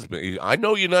husband. I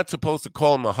know you're not supposed to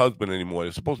call him a husband anymore.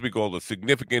 It's supposed to be called a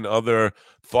significant other,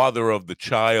 father of the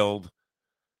child.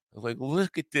 I was like,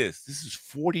 look at this. This is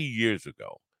 40 years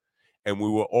ago. And we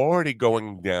were already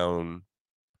going down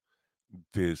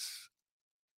this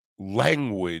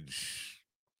language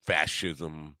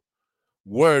fascism,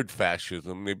 word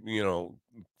fascism,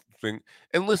 thing.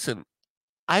 And listen,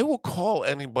 I will call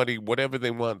anybody whatever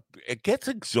they want. It gets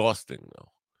exhausting,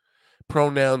 though.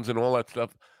 Pronouns and all that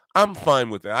stuff. I'm fine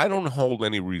with that. I don't hold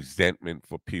any resentment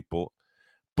for people,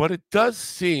 but it does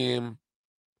seem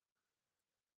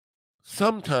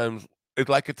sometimes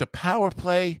it's a power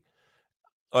play.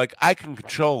 Like, I can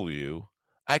control you.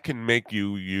 I can make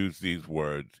you use these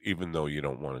words even though you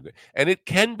don't want to. And it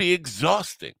can be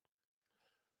exhausting.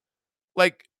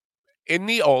 Like, in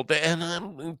the old days,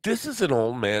 and this is an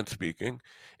old man speaking.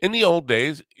 In the old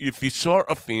days, if you saw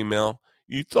a female,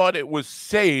 you thought it was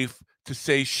safe to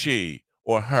say she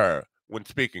or her when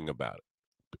speaking about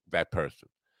that person.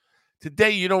 Today,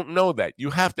 you don't know that.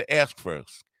 You have to ask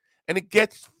first. And it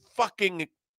gets fucking,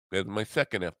 there's my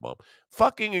second F-bomb,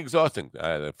 fucking exhausting.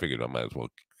 I figured I might as well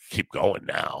keep going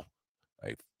now.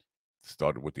 I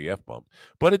started with the F-bomb.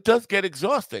 But it does get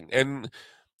exhausting. And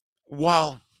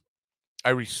while I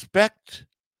respect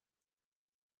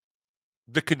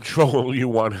the control you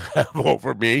want to have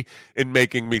over me in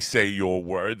making me say your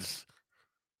words,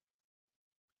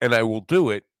 and I will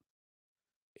do it,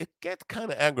 it gets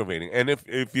kind of aggravating. And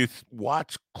if you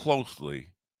watch closely,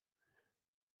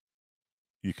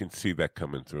 you can see that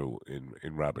coming through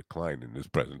in Robert Klein in this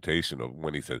presentation of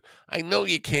when he says, I know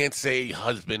you can't say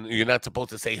husband. You're not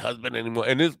supposed to say husband anymore.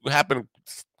 And this happened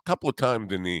a couple of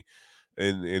times in the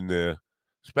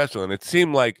special. And it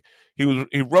seemed like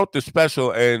he wrote the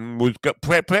special and was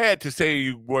prepared to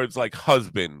say words like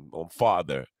husband or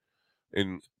father.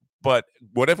 But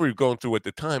whatever you're going through at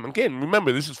the time, again,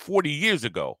 remember, this is 40 years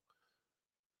ago.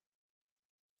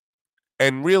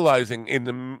 And realizing in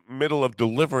the middle of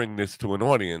delivering this to an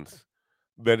audience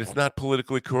that it's not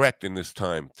politically correct in this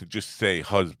time to just say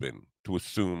husband, to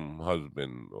assume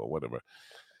husband or whatever.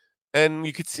 And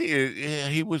you could see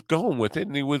he was going with it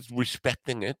and he was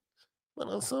respecting it. But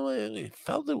also he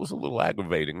felt it was a little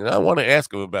aggravating. And I want to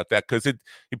ask him about that because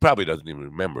he probably doesn't even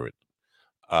remember it.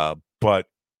 But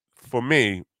for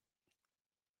me,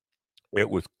 it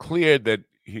was clear that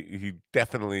he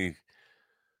definitely...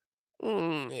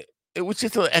 it was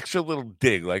just an extra little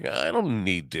dig. Like, I don't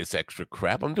need this extra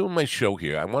crap. I'm doing my show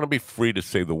here. I want to be free to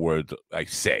say the words I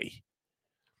say.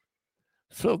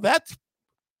 So that's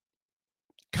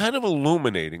kind of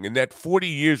illuminating in that 40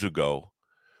 years ago,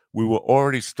 we were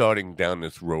already starting down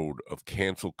this road of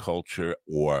cancel culture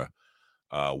or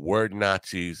word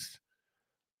Nazis.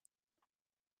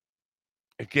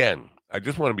 Again, I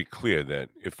just want to be clear that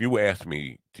if you ask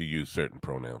me to use certain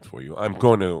pronouns for you, I'm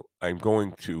going to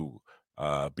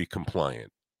be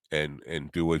compliant and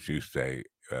do as you say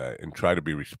and try to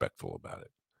be respectful about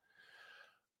it.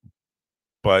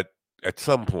 But at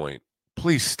some point,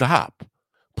 please stop.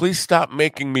 Please stop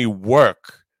making me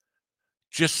work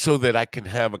just so that I can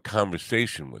have a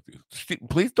conversation with you.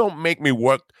 Please don't make me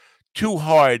work too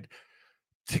hard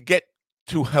to get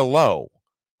to hello.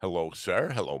 Hello,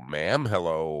 sir. Hello, ma'am.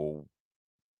 Hello,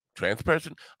 trans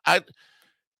person. Can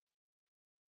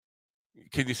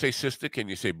you say sister? Can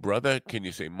you say brother? Can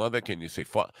you say mother? Can you say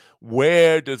father?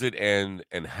 Where does it end,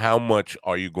 and how much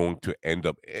are you going to end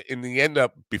up? In the end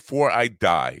up, before I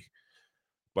die,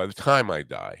 by the time I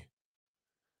die,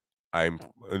 I'm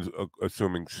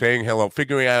assuming saying hello,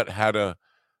 figuring out how to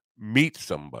meet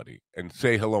somebody and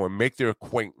say hello and make their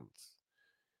acquaintance.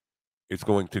 It's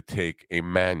going to take a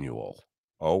manual.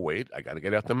 Oh, wait, I got to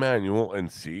get out the manual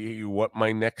and see what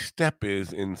my next step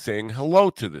is in saying hello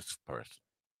to this person.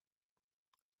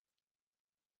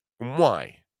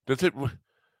 Why? Does it...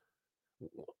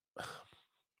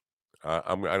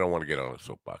 I don't want to get on a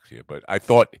soapbox here, but I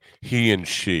thought he and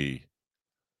she,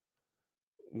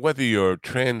 whether you're a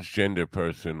transgender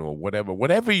person or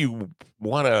whatever you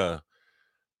want to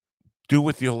do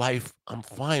with your life, I'm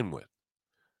fine with.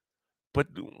 But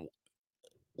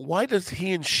why does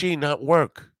he and she not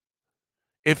work?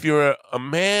 If you're a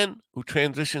man who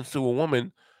transitions to a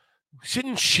woman,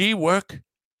 shouldn't she work?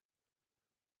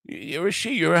 You're a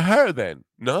she, you're a her then.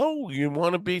 No, you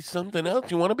want to be something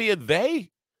else? You want to be a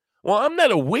they? Well, I'm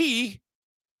not a we.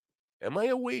 Am I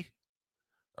a we?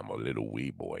 I'm a little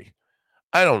wee boy.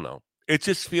 I don't know. It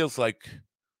just feels like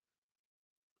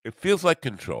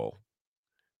control.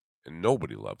 And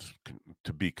nobody loves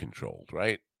to be controlled,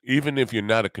 right? Even if you're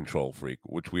not a control freak,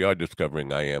 which we are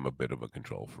discovering I am a bit of a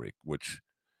control freak, which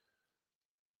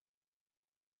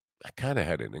I kind of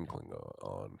had an inkling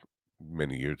on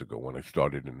many years ago when I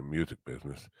started in the music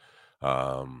business.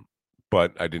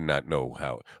 But I did not know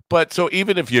how. But so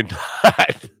even if you're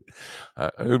not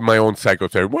my own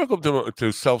psychotherapy, welcome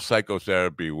to self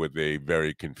psychotherapy with a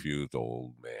very confused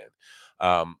old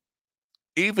man.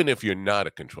 Even if you're not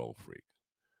a control freak,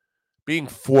 being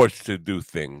forced to do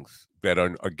things that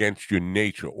are against your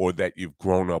nature or that you've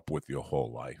grown up with your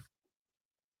whole life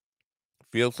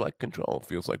feels like control,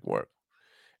 feels like work.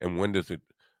 And when does it?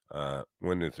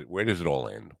 Where does it all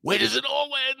end? Where does it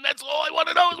all end? That's all I want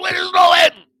to know is where does it all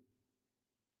end?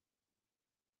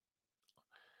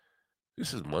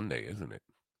 This is Monday, isn't it?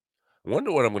 I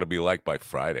wonder what I'm going to be like by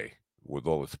Friday with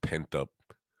all this pent up.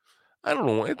 I don't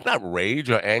know. It's not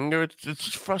rage or anger. It's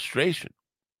just frustration.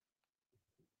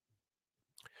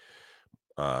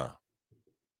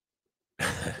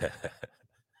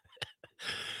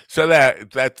 So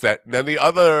that's that. Now the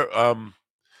other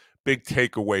big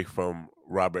takeaway from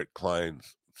Robert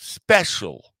Klein's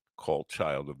special called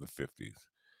 "Child of the '50s"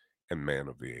 and "Man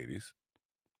of the '80s"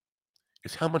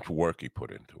 is how much work he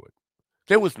put into it.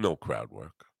 There was no crowd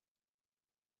work.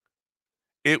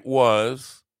 It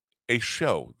was a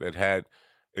show that had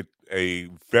a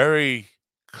very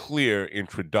clear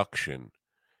introduction,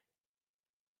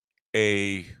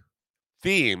 a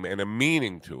theme, and a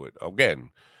meaning to it.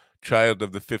 Again, child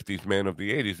of the '50s, man of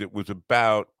the '80s. It was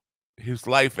about his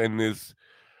life and his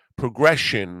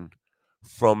progression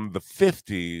from the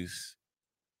 '50s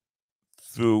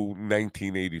through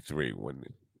 1983 when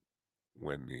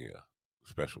the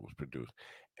special was produced,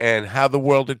 and how the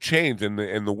world had changed and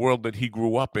the world that he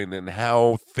grew up in and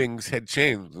how things had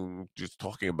changed. And just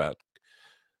talking about,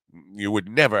 you would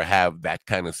never have that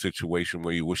kind of situation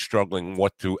where you were struggling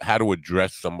how to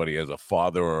address somebody as a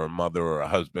father or a mother or a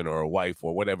husband or a wife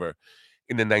or whatever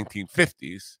in the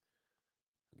 1950s.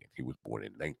 He was born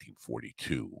in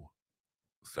 1942,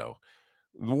 so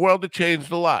the world had changed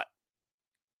a lot.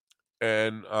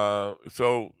 And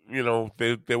so,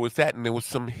 there was that, and there was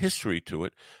some history to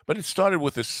it. But it started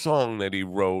with a song that he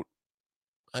wrote.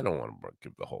 I don't want to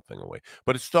give the whole thing away,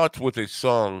 but it starts with a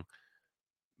song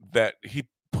that he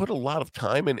put a lot of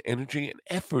time and energy and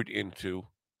effort into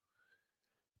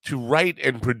to write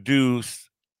and produce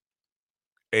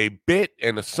a bit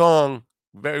and a song,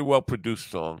 very well produced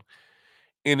song,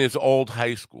 in his old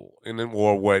high school,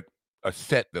 or a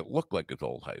set that looked like his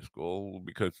old high school,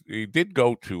 because he did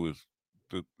go to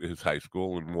his high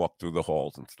school and walk through the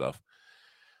halls and stuff.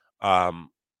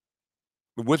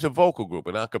 With a vocal group,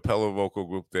 an a cappella vocal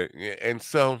group, and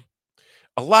so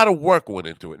a lot of work went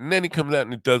into it. And then he comes out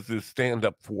and he does this stand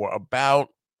up for about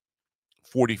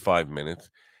 45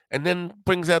 minutes, and then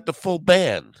brings out the full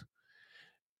band.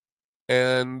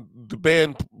 And the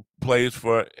band plays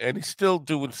and he's still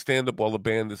doing stand up while the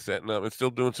band is setting up, and still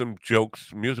doing some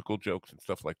jokes, musical jokes and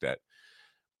stuff like that.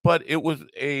 But it was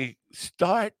a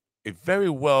very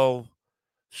well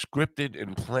scripted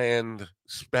and planned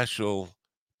special,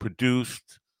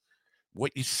 produced.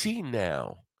 What you see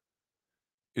now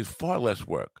is far less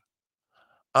work.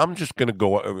 I'm just going to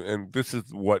go, and this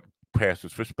is what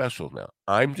passes for specials now.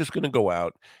 I'm just going to go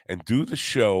out and do the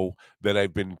show that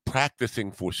I've been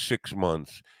practicing for 6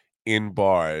 months in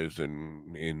bars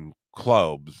and in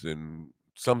clubs and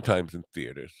sometimes in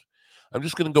theaters. I'm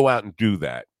just going to go out and do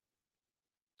that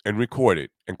and record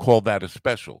it and call that a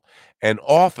special. And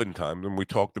oftentimes, and we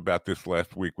talked about this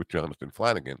last week with Jonathan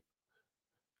Flanagan,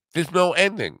 there's no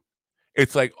ending.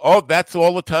 It's like, oh, that's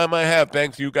all the time I have.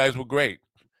 Thanks, you guys were great.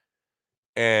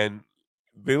 And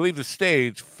they leave the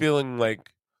stage feeling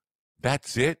like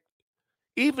that's it.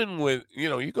 Even with,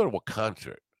 you go to a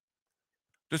concert,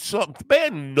 the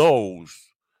band knows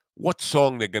what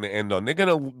song they're going to end on. They're going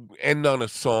to end on a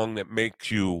song that makes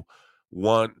you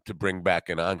want to bring back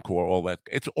an encore, all that.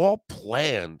 It's all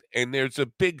planned. And there's a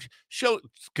big show,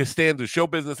 Costanza, show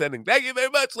business ending. Thank you very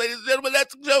much, ladies and gentlemen.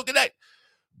 That's the show. Good night.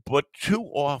 But too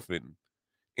often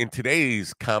in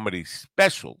today's comedy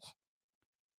specials,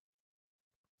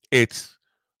 it's,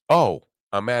 oh,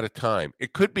 I'm out of time.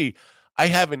 It could be, I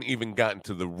haven't even gotten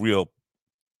to the real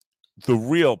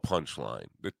punchline,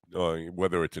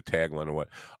 whether it's a tagline or what,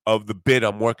 of the bit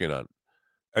I'm working on.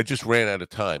 I just ran out of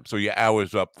time. So your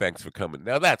hour's up. Thanks for coming.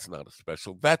 Now, that's not a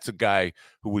special. That's a guy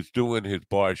who was doing his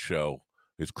bar show,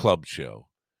 his club show,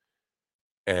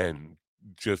 and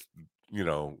just,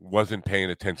 wasn't paying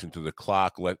attention to the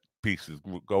clock, let pieces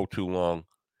go too long.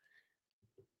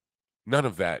 None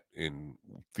of that in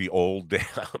the old days.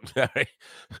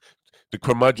 The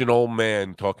curmudgeon old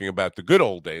man talking about the good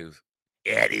old days.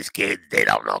 Yeah, these kids, they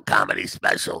don't know comedy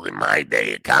specials. In my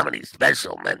day, a comedy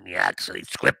special meant you actually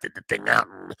scripted the thing out.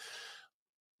 And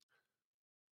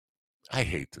I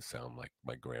hate to sound like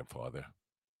my grandfather.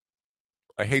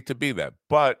 I hate to be that,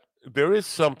 but there is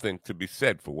something to be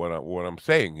said for what I'm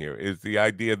saying here is the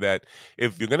idea that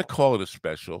if you're going to call it a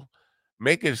special,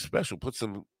 make it a special. Put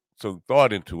some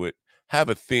thought into it. Have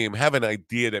a theme. Have an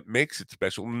idea that makes it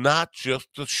special, not just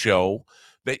a show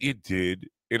that you did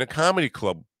in a comedy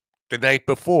club the night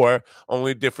before.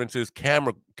 Only difference is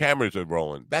cameras are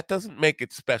rolling. That doesn't make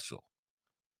it special.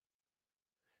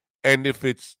 And if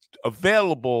it's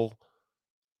available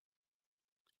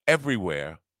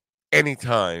everywhere,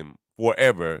 anytime,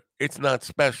 forever, it's not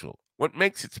special. What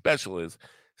makes it special is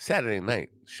Saturday night,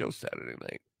 show Saturday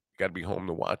night. You got to be home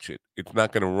to watch it. It's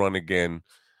not going to run again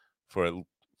for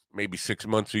maybe 6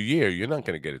 months, a year. You're not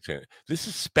going to get a chance. This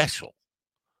is special.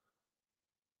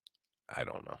 I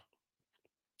don't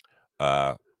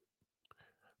know.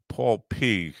 Paul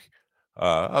P.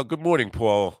 Good morning,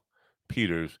 Paul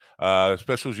Peters.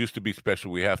 Specials used to be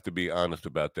special. We have to be honest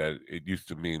about that. It used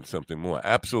to mean something more.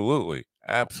 Absolutely.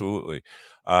 Absolutely.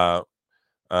 Kat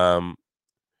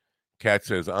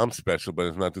says, I'm special, but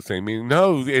it's not the same meaning.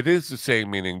 No, it is the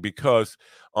same meaning because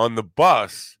on the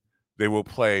bus, they will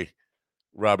play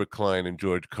Robert Klein and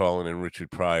George Carlin and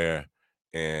Richard Pryor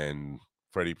and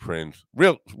Freddie Prinze.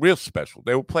 Real special.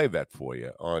 They will play that for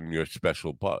you on your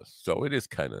special bus. So it is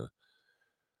kind of,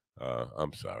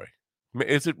 I'm sorry.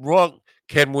 Is it wrong?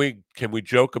 Can we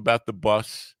joke about the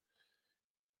bus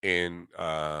in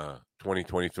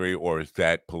 2023, or is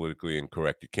that politically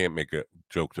incorrect? You can't make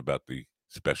jokes about the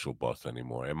special bus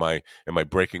anymore. Am I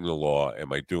breaking the law?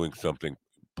 Am I doing something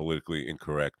politically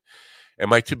incorrect?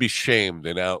 Am I to be shamed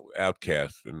and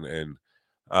outcast? And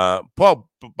Paul,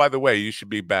 by the way, you should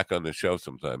be back on the show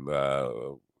sometime. I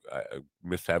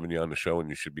miss having you on the show, and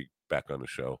you should be back on the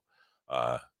show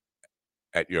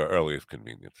at your earliest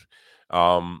convenience.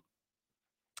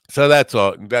 So that's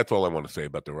all. That's all I want to say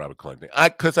about the Robert Klein thing.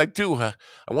 Because I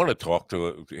want to talk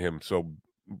to him so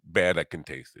bad I can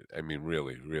taste it. I mean,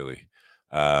 really, really.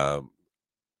 Not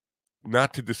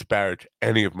to disparage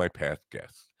any of my past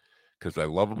guests, because I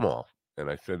love them all. And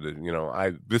I said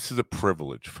that this is a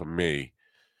privilege for me.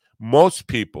 Most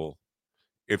people,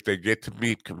 if they get to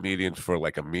meet comedians for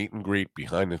like a meet and greet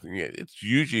behind the thing, it's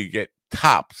usually get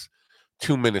tops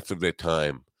 2 minutes of their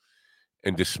time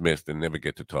and dismissed and never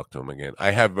get to talk to them again.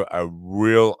 I have a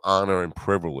real honor and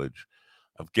privilege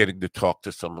of getting to talk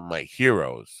to some of my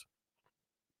heroes,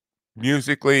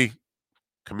 musically,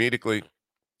 comedically,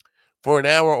 for an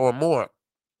hour or more.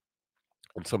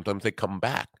 And sometimes they come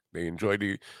back. They enjoy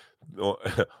it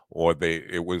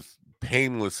was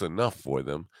painless enough for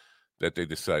them that they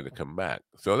decide to come back.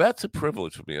 So that's a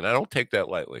privilege for me, and I don't take that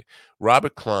lightly.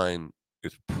 Robert Klein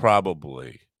is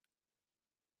probably,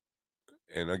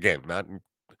 and again, not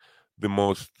the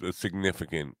most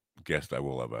significant guest I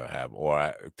will ever have, or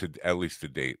at least to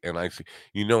date. And I see,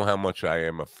 how much I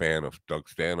am a fan of Doug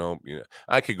Stanhope.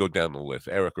 I could go down the list.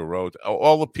 Erica Rhodes,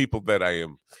 all the people that I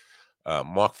am.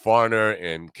 Mark Farner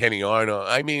and Kenny Arnold.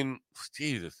 I mean,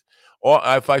 Jesus. Or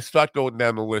if I start going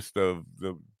down the list of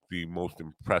the most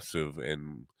impressive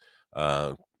and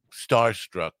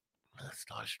starstruck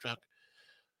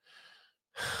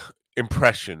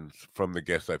impressions from the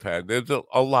guests I've had, there's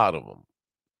a lot of them.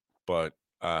 But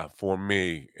for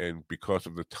me, and because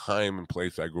of the time and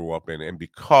place I grew up in, and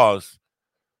because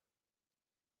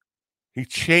he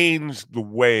changed the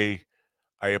way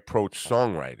I approach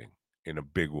songwriting in a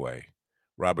big way,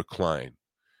 Robert Klein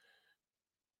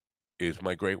is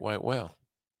my great white whale.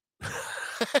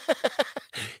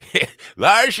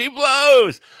 There she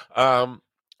blows.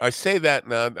 I say that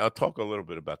now. I'll talk a little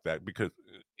bit about that because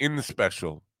in the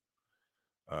special,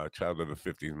 Child of the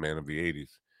 50s, Man of the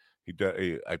 80s,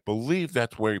 I believe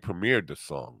that's where he premiered the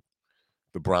song,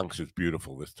 The Bronx is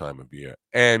Beautiful This Time of Year.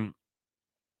 And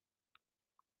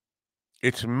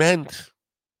it's meant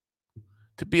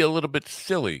to be a little bit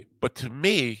silly, but to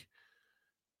me,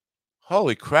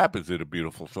 holy crap, is it a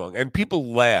beautiful song. And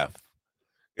people laugh.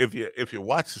 If you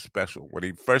watch the special,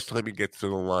 when first time he gets to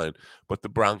the line, but the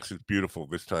Bronx is beautiful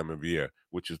this time of year,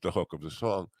 which is the hook of the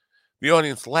song, the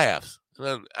audience laughs.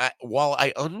 And while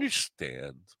I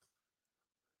understand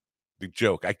the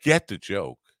joke, I get the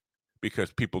joke,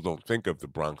 because people don't think of the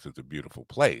Bronx as a beautiful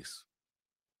place.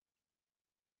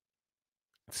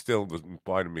 Still, there's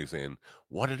part of me saying,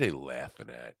 what are they laughing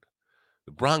at?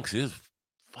 The Bronx is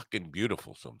fucking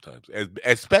beautiful sometimes.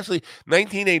 Especially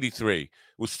 1983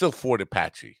 was still Fort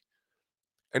Apache.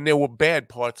 And there were bad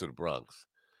parts of the Bronx.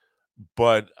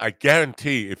 But I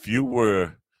guarantee if you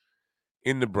were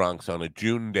in the Bronx on a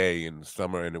June day in the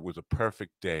summer and it was a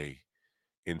perfect day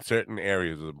in certain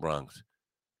areas of the Bronx,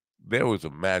 there was a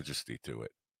majesty to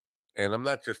it. and I'm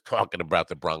not just talking about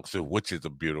the Bronx Zoo, which is a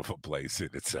beautiful place in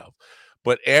itself,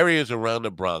 but areas around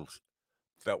the Bronx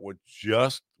that were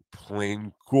just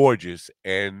plain gorgeous.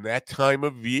 And that time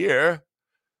of year,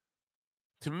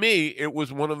 to me, it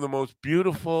was one of the most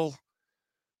beautiful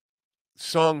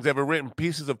songs ever written,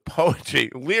 pieces of poetry,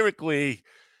 lyrically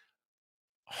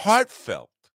heartfelt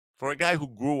for a guy who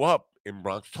grew up in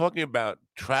Bronx, talking about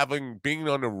traveling, being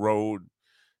on the road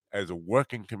as a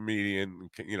working comedian,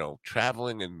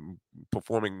 traveling and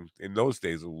performing in those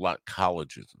days, a lot of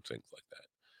colleges and things like that,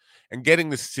 and getting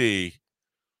to see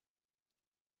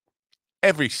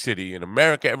every city in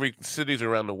America, every cities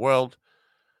around the world.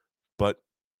 But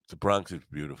the Bronx is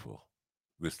beautiful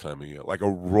this time of year, like a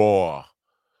raw,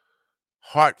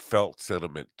 heartfelt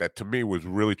sentiment that to me was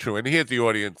really true. And here's the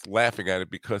audience laughing at it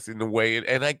because in a way,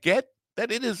 and I get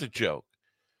that it is a joke,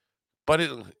 but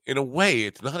in a way,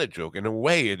 it's not a joke. In a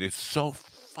way, it is so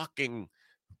fucking,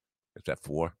 is that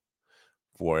four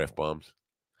F-bombs,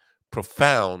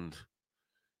 profound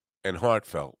and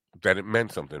heartfelt that it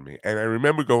meant something to me. And I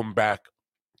remember going back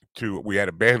we had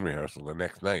a band rehearsal the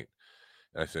next night.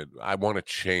 And I said, I want to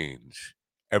change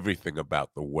everything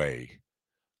about the way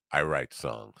I write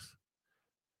songs.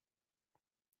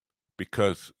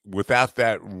 Because without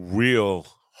that real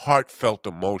heartfelt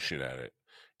emotion at it,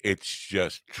 it's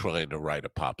just trying to write a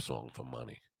pop song for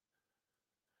money.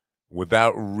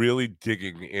 Without really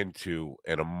digging into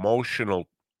an emotional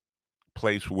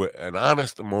place, an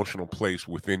honest emotional place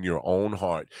within your own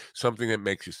heart, something that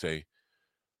makes you say,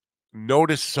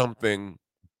 notice something,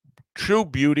 true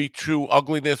beauty, true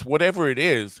ugliness, whatever it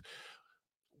is,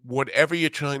 whatever you're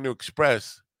trying to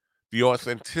express, the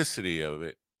authenticity of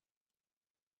it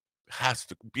has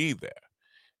to be there.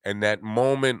 And that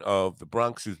moment of the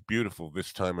Bronx is beautiful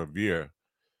this time of year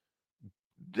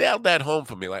nailed that home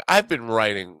for me. Like, I've been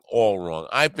writing all wrong.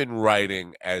 I've been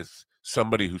writing as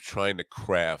somebody who's trying to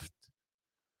craft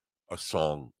a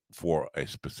song for a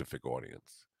specific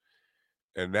audience.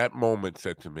 And that moment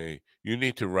said to me, you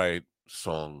need to write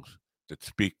songs that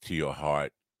speak to your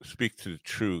heart, speak to the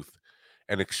truth,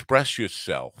 and express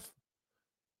yourself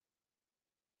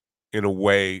in a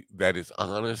way that is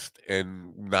honest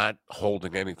and not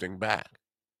holding anything back.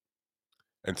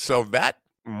 And so that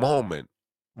moment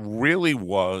really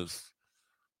was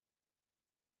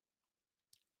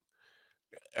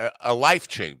a life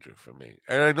changer for me.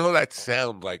 And I know that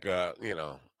sounds like a,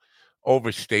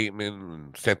 overstatement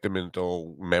and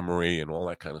sentimental memory and all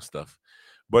that kind of stuff,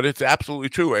 but it's absolutely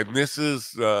true. And this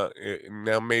is,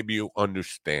 now maybe you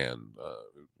understand the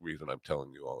reason I'm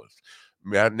telling you all this.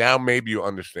 Now maybe you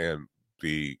understand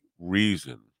the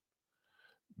reason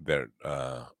that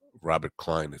Robert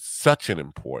Klein is such an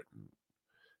important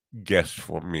guest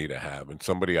for me to have, and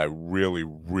somebody I really,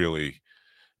 really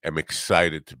am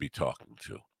excited to be talking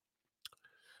to.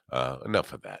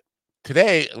 Enough of that.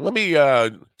 Today, let me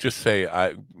just say,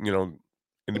 in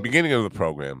the beginning of the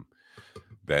program,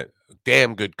 that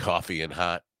damn good coffee and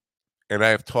hot. And I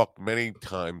have talked many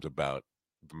times about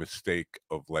the mistake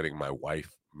of letting my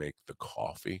wife make the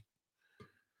coffee.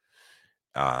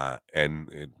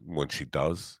 When she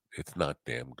does, it's not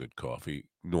damn good coffee,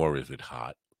 nor is it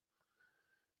hot.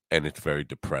 And it's very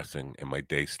depressing. And my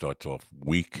day starts off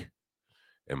weak.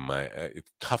 And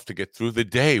it's tough to get through the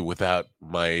day without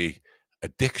my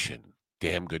addiction.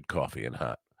 Damn good coffee and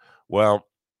hot. Well,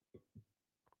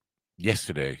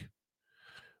 yesterday,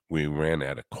 we ran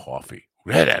out of coffee.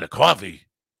 I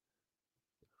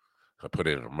put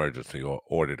in an emergency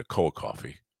ordered a cold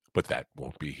coffee, but that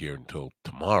won't be here until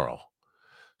tomorrow.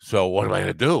 So what am I going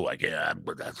to do? I can't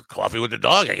have coffee with the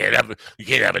dog. You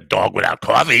can't have a dog without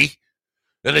coffee.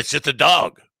 Then it's just a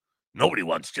dog. Nobody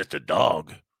wants just a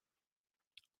dog.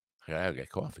 I gotta get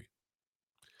coffee.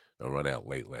 I run out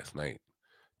late last night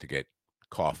to get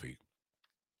coffee,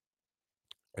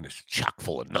 and it's chock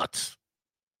full of nuts.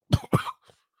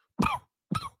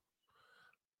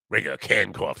 Regular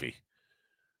canned coffee.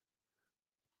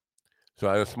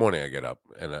 So this morning I get up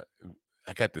and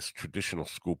I got this traditional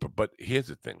scooper. But here's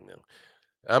the thing now.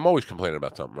 I'm always complaining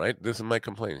about something, right? This is my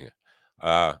complaint here.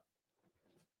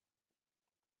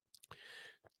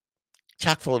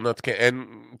 Chock full of nuts.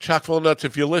 And chock full of nuts,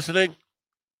 if you're listening,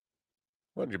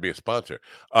 why don't you be a sponsor?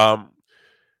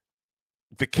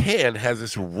 The can has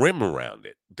this rim around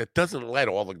it that doesn't let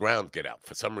all the ground get out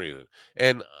for some reason.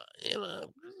 And,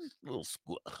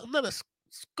 I'm not a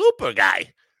scooper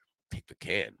guy. Take the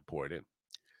can, pour it in.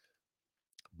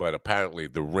 But apparently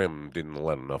the rim didn't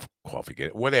let enough coffee get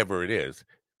it. Whatever it is,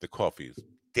 the coffee is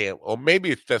damn, or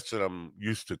maybe it's just that I'm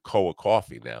used to Koa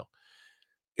coffee now.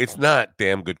 It's not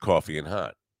damn good coffee and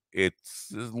hot.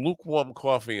 It's lukewarm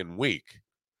coffee and weak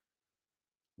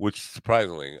which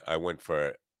surprisingly, I went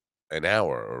for an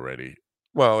hour already.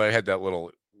 Well, I had that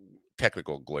little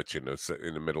technical glitch in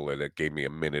the middle of that gave me a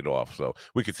minute off. So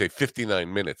we could say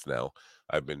 59 minutes now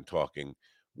I've been talking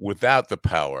without the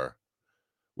power,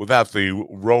 without the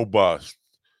robust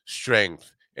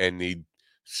strength and the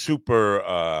super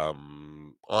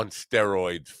on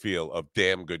steroids feel of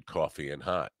damn good coffee and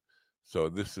hot. So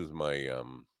this is my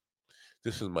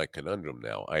conundrum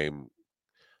now. I'm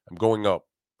going up.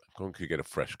 I'm going to get a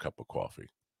fresh cup of coffee,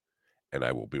 and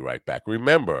I will be right back.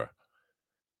 Remember,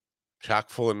 chock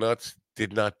full of nuts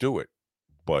did not do it,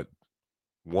 but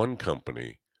one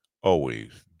company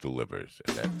always delivers.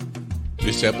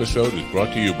 This episode is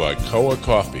brought to you by Koa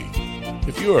Coffee.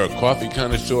 If you are a coffee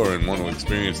connoisseur and want to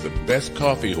experience the best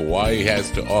coffee Hawaii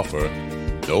has to offer,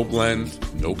 no blends,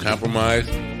 no compromise,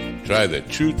 try the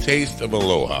true taste of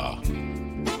aloha.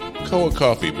 Koa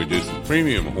Coffee produces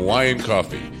premium Hawaiian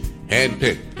coffee,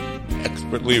 hand-picked,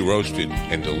 expertly roasted,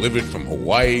 and delivered from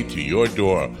Hawaii to your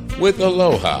door with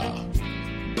aloha.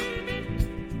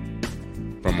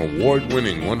 From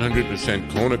award-winning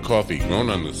 100% Kona coffee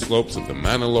grown on the slopes of the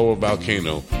Mauna Loa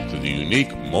volcano to the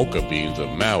unique mocha beans of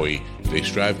Maui, they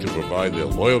strive to provide their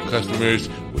loyal customers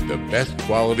with the best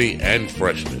quality and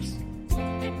freshness.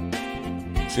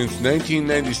 Since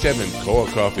 1997, Koa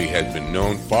Coffee has been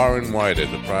known far and wide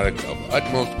as a product of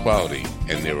utmost quality,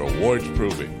 and their awards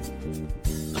prove it.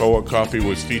 Koa Coffee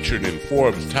was featured in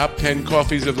Forbes' Top 10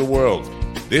 Coffees of the World.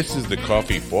 This is the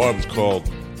coffee Forbes called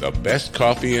the best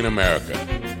coffee in America.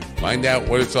 Find out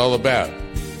what it's all about.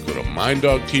 Go to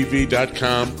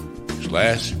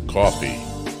minddogtv.com/coffee.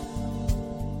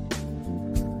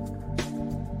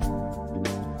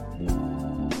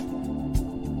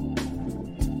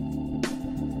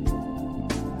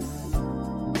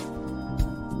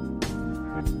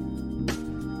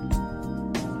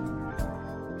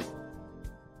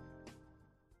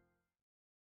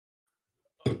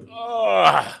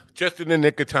 Just in the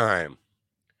nick of time.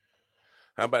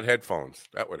 How about headphones?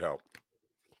 That would help.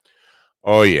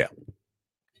 Oh, yeah.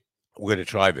 We're going to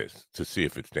try this to see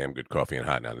if it's damn good coffee and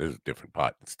hot. Now, this is a different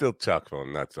pot. It's still chock full of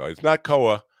nuts. So it's not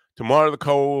Koa. Tomorrow, the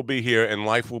Koa will be here, and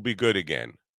life will be good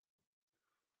again.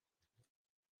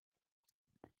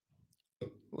 A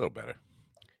little better.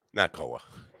 Not Koa.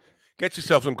 Get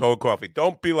yourself some Koa coffee.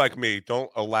 Don't be like me. Don't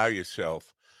allow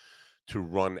yourself to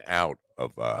run out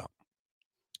of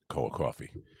Koa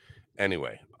coffee.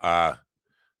 Anyway, not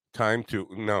time to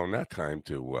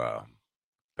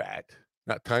bat.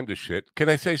 Not time to shit. Can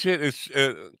I say shit? It's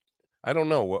I don't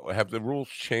know. What have the rules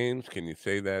changed? Can you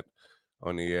say that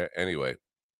on the air? Anyway,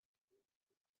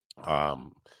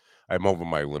 I'm over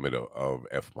my limit of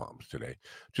F-bombs today.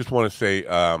 Just want to say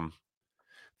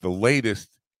the latest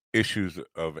issues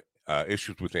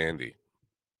with Andy,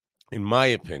 in my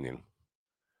opinion,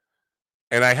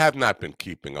 and I have not been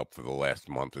keeping up for the last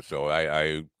month or so.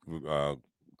 I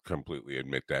completely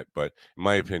admit that, but in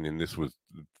my opinion, this was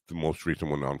the most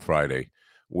recent one on Friday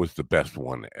was the best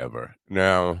one ever.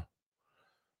 Now,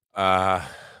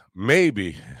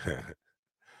 maybe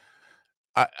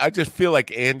I just feel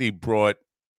like Andy brought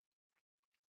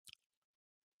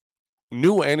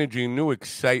new energy, new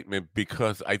excitement,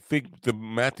 because I think the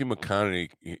Matthew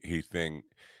McConaughey thing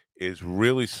is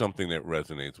really something that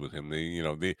resonates with him.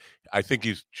 I think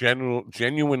he's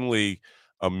genuinely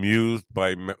amused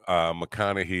by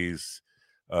McConaughey's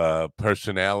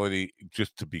personality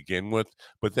just to begin with,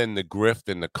 but then the grift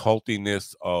and the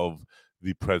cultiness of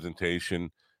the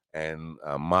presentation and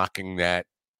mocking that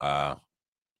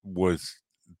was,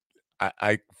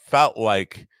 I felt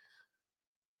like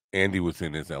Andy was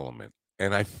in his element.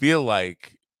 And I feel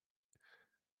like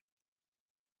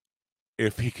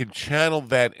if he can channel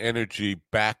that energy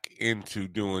back into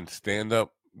doing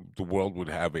stand-up, the world would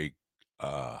have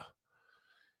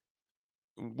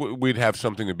we'd have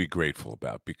something to be grateful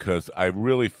about, because I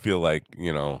really feel like,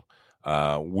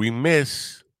 we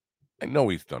miss, I know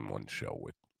he's done one show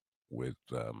with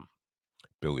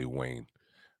Billy Wayne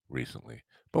recently,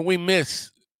 but we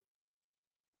miss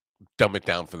Dumb It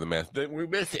Down for the Mass. We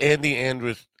miss Andy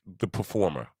Andrews, the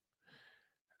performer.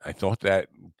 I thought that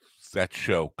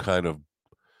show kind of,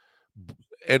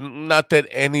 and not that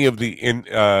any of the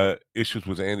issues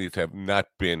with Andy's have not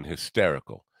been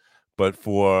hysterical, but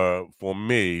for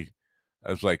me,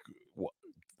 I was like,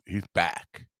 he's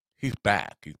back. He's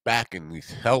back. He's back, and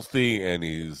he's healthy, and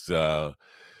he's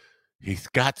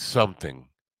got something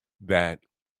that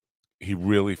he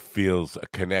really feels a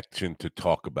connection to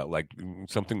talk about, like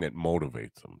something that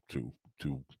motivates him to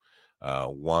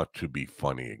want to be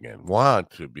funny again,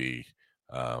 want to be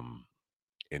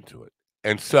into it.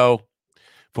 And so,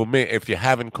 for me, if you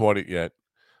haven't caught it yet,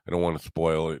 I don't want to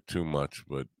spoil it too much,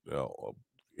 but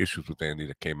issues with Andy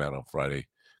that came out on Friday.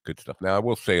 Good stuff. Now, I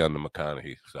will say on the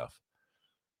McConaughey stuff,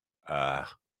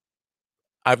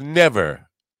 I've never,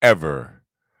 ever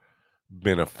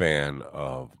been a fan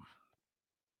of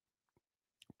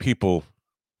people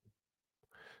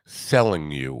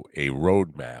selling you a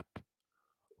roadmap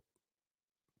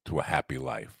to a happy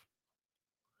life.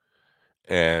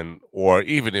 Or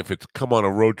even if it's come on a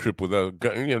road trip with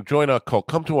join our cult,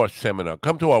 come to our seminar,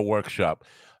 come to our workshop,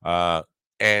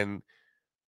 and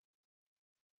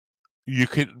you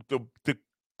could the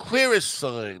clearest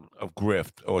sign of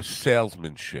grift or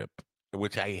salesmanship,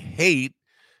 which I hate,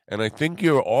 and I think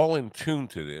you're all in tune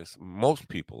to this. Most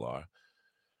people are.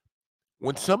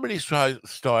 When somebody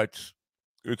starts,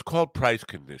 it's called price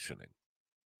conditioning.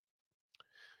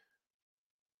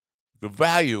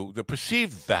 The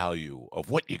perceived value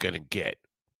of what you're going to get,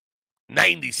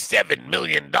 $97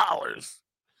 million.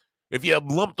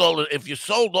 If you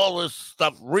sold all this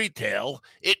stuff retail,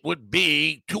 it would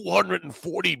be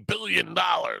 $240 billion.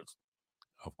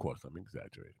 Of course, I'm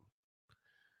exaggerating.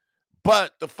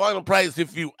 But the final price,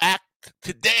 if you act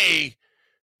today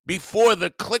before the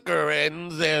clicker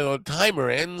ends or timer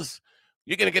ends,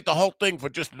 you're going to get the whole thing for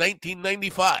just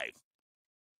 $19.95.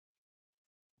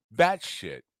 That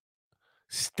shit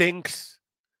stinks.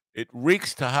 It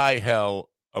reeks to high hell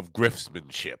of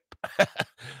griftsmanship,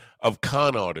 of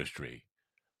con artistry,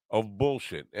 of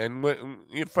bullshit. And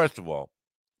first of all,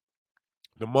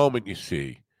 the moment you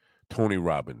see Tony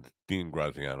Robbins, Dean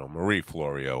Graziano, Marie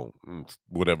Florio,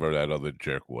 whatever that other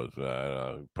jerk was,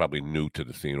 probably new to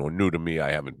the scene or new to me,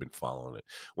 I haven't been following it.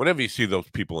 Whenever you see those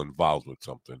people involved with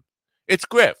something, it's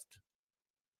grift.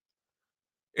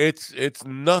 It's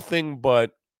nothing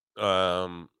but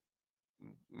con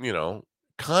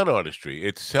artistry.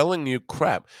 It's selling you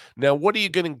crap. Now, what are you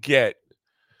going to get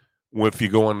if you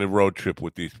go on the road trip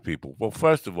with these people? Well,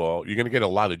 first of all, you're going to get a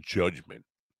lot of judgment.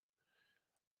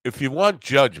 If you want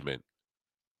judgment,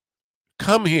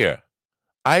 come here.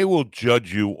 I will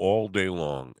judge you all day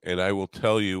long, and I will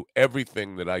tell you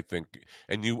everything that I think,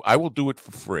 and I will do it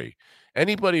for free.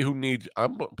 Anybody who needs,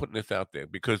 I'm putting this out there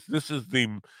because this is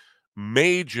the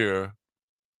major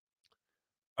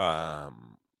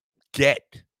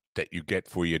get that you get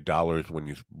for your dollars when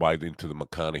you buy into the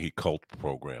McConaughey cult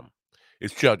program.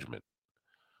 It's judgment.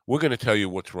 We're going to tell you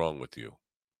what's wrong with you.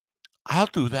 I'll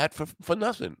do that for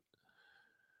nothing.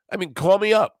 I mean, call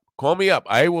me up. Call me up.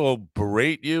 I will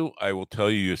berate you. I will tell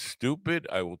you you're stupid.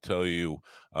 I will tell you,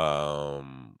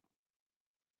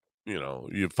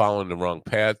 you're following the wrong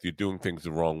path. You're doing things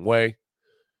the wrong way.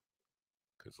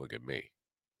 Because look at me.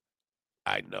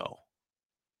 I know.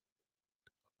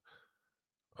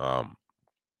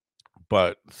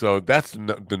 But so that's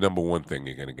the number one thing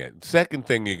you're going to get. Second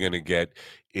thing you're going to get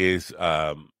is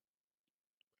how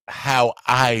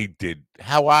I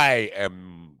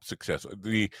am successful.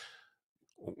 The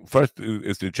first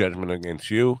is the judgment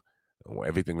against you,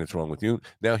 everything that's wrong with you.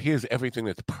 Now here's everything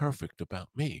that's perfect about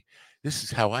me. This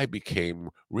is how I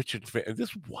became rich and famous. This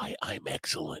is why I'm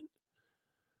excellent.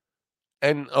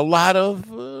 And a lot of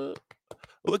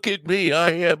look at me, I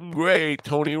am great.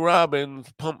 Tony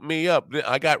Robbins pumped me up.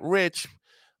 I got rich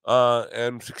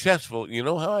and successful. You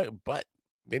know how but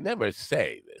they never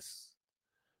say this.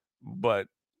 But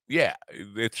yeah,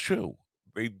 it's true.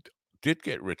 They did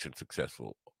get rich and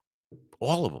successful.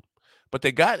 All of them. But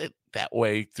they got it that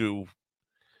way through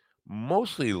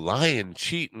mostly lying,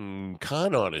 cheating,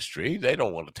 con artistry. They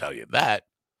don't want to tell you that.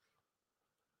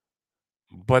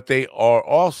 But they are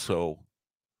also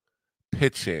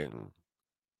pitching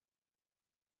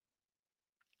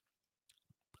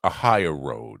a higher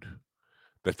road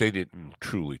that they didn't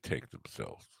truly take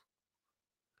themselves.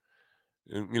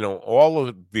 And, all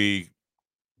of the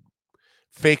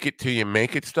fake it till you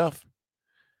make it stuff,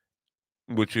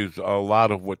 which is a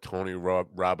lot of what Tony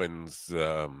Robbins'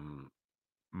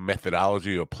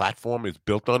 methodology or platform is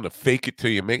built on, to fake it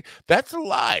till you make. That's a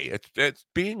lie. It's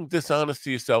being dishonest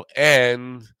to yourself.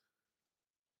 And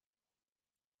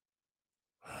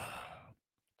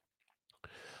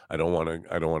I don't want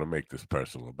to make this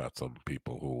personal about some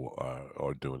people who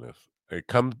are doing this. It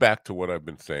comes back to what I've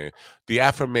been saying, the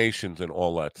affirmations and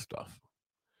all that stuff.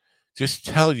 Just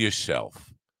tell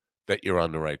yourself that you're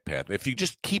on the right path. If you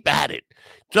just keep at it,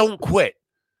 don't quit.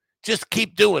 Just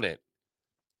keep doing it.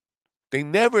 They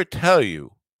never tell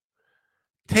you,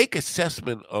 take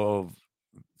assessment of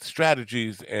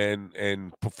strategies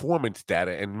and performance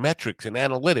data and metrics and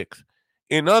analytics.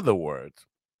 In other words,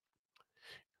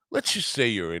 let's just say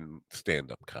you're in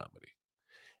stand-up comedy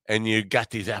and you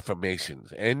got these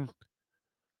affirmations and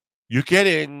you're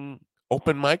getting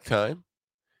open mic time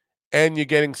and you're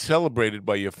getting celebrated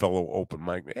by your fellow open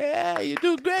mic. Yeah, you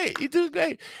do great. You do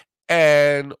great.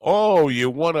 And you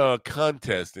won a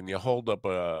contest, and you hold up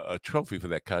a trophy for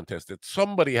that contest that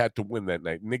somebody had to win that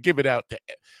night, and they give it out to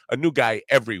a new guy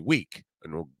every week, a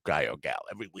new guy or gal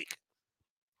every week.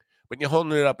 But you're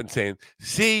holding it up and saying,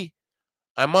 "See,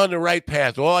 I'm on the right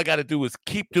path. All I got to do is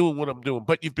keep doing what I'm doing."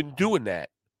 But you've been doing that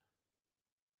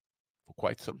for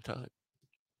quite some time,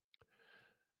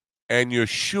 and you're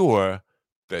sure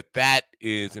that that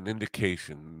is an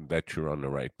indication that you're on the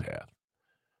right path.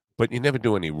 But you never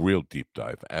do any real deep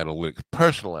dive analytics,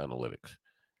 personal analytics.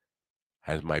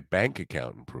 Has my bank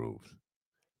account improved?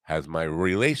 Has my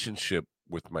relationship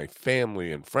with my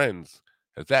family and friends,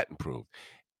 has that improved?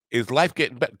 Is life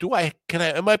getting better?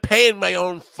 Am I paying my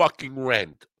own fucking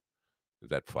rent? Is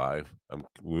that 5? I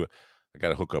got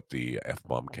to hook up the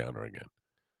F-bomb counter again.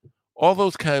 All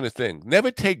those kind of things. Never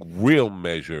take real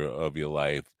measure of your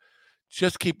life.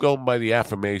 Just keep going by the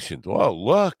affirmations. Oh,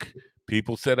 look,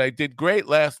 people said I did great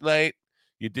last night.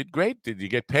 You did great. Did you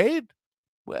get paid?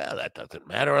 Well, that doesn't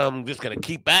matter. I'm just going to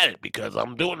keep at it because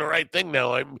I'm doing the right thing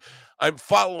now. I'm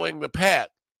following the path.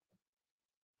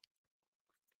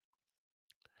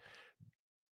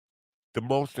 The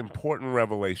most important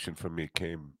revelation for me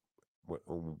came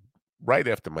right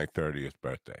after my 30th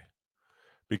birthday.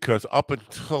 Because up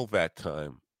until that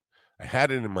time, I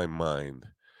had it in my mind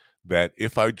that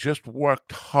if I just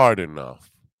worked hard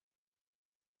enough,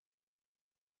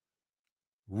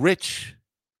 rich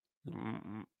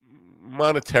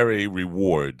monetary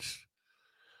rewards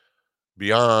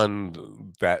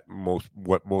beyond that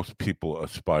what most people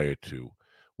aspire to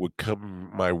would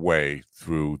come my way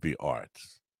through the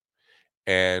arts.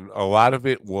 And a lot of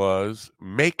it was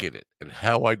making it, and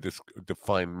how I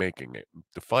define making it.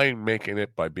 Define making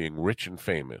it by being rich and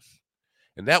famous.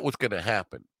 And that was going to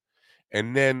happen.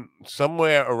 And then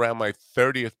somewhere around my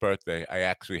 30th birthday, I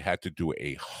actually had to do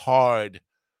a hard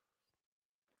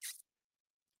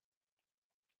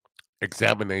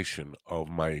examination of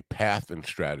my path and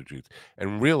strategies,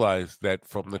 and realized that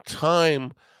from the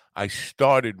time I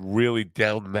started really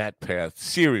down that path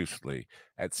seriously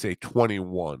at, say,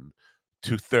 21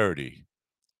 to 30,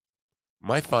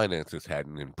 my finances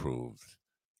hadn't improved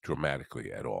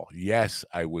dramatically at all. Yes,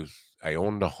 I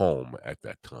owned a home at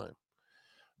that time,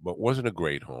 but wasn't a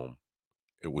great home.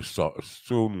 It was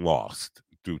soon lost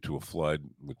due to a flood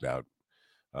without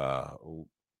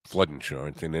flood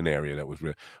insurance in an area that was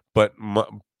real. But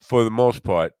for the most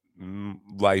part,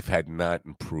 life had not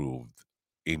improved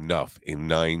enough in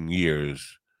 9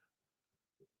 years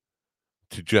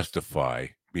to justify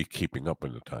me keeping up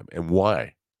in the time. And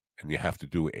why? And you have to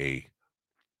do a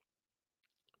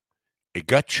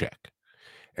gut check.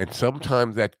 And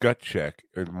sometimes that gut check,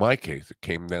 in my case, it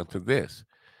came down to this.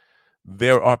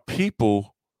 There are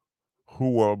people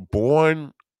who are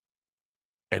born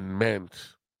and meant,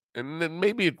 and then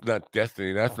maybe it's not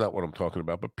destiny, that's not what I'm talking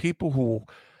about, but people who,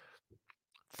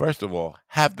 first of all,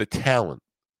 have the talent,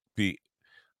 the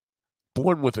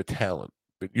born with a talent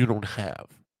that you don't have.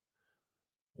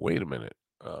 Wait a minute.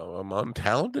 I'm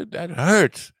untalented? That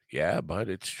hurts. Yeah, but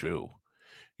it's true.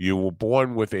 You were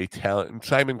born with a talent. And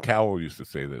Simon Cowell used to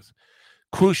say this.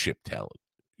 Cruise ship talent.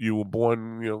 You were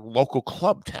born, local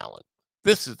club talent.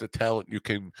 This is the talent you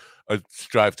can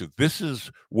strive to. This is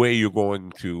where you're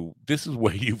going to. This is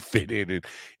where you fit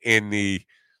in the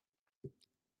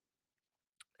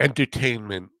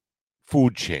entertainment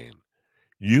food chain.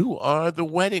 You are the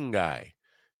wedding guy.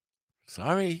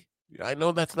 Sorry, I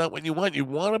know that's not what you want. You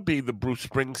want to be the Bruce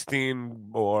Springsteen,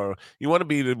 or you want to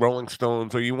be the Rolling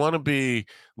Stones, or you want to be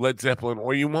Led Zeppelin,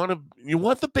 or you want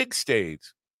the big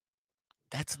stage.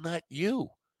 That's not you.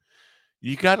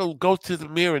 You got to go to the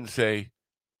mirror and say,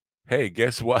 hey,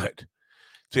 guess what?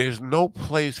 There's no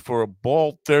place for a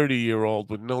bald 30-year-old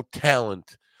with no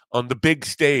talent on the big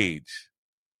stage.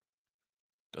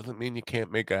 Doesn't mean you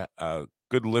can't make a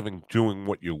good living doing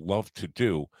what you love to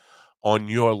do on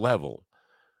your level.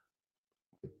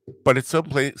 But at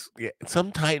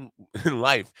some time in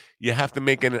life, you have to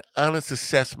make an honest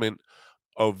assessment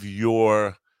of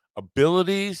your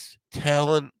abilities,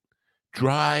 talent,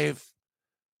 drive,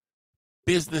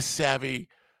 business savvy,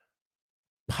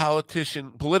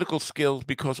 political skills,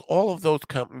 because all of those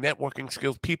networking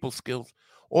skills, people skills,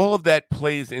 all of that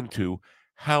plays into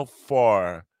how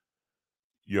far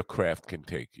your craft can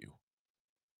take you.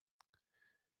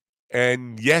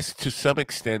 And yes, to some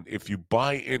extent, if you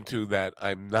buy into that,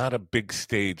 I'm not a big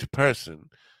stage person,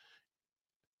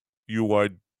 you are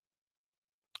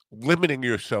limiting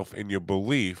yourself in your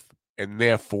belief, and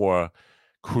therefore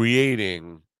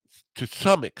creating, to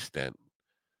some extent,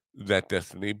 that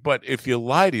destiny. But if you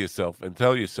lie to yourself and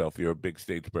tell yourself you're a big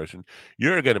stage person,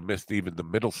 you're going to miss even the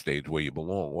middle stage where you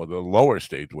belong or the lower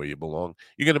stage where you belong.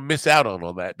 You're going to miss out on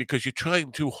all that because you're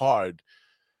trying too hard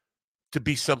to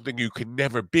be something you can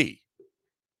never be.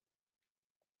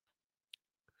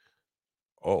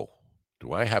 Oh,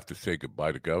 do I have to say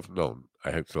goodbye to Gov? No,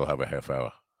 I still have a half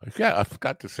hour. Yeah, I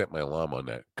forgot to set my alarm on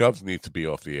that. Govs needs to be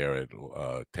off the air at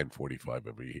 10:45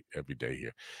 every day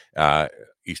here,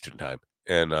 Eastern time.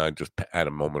 And just had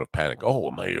a moment of panic. Oh,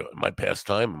 am I past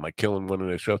time? Am I killing one of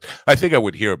their shows? I think I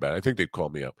would hear about it. I think they'd call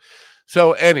me up.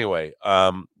 So anyway,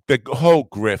 the whole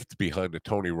grift behind the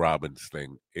Tony Robbins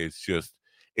thing is just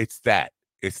it's that.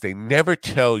 It's they never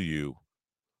tell you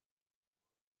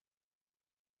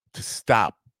to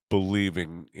stop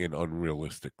believing in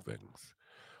unrealistic things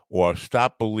or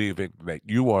stop believing that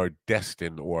you are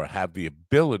destined or have the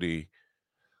ability.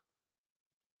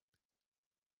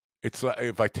 It's like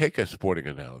if I take a sporting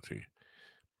analogy,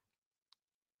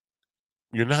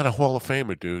 you're not a Hall of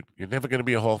Famer, dude. You're never going to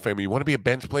be a Hall of Famer. You want to be a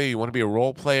bench player, you want to be a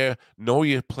role player, know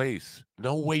your place,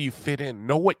 know where you fit in,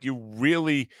 know what you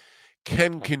really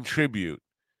can contribute.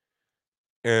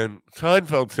 And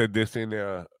Seinfeld said this in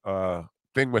a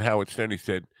thing with Howard Stern. He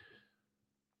said,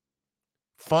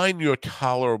 find your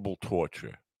tolerable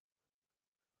torture.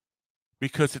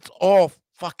 Because it's all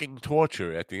fucking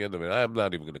torture at the end of it. I'm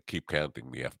not even going to keep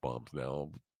counting the F-bombs now.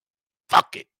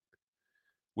 Fuck it.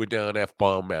 We're down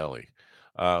F-bomb alley.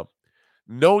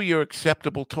 Know your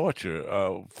acceptable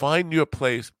torture. Find your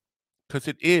place, because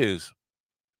it is,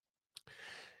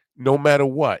 no matter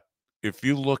what, if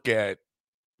you look at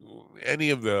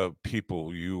any of the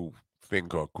people you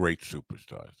think are great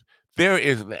superstars, there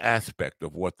is an aspect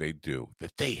of what they do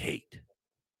that they hate.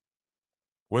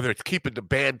 Whether it's keeping the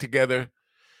band together,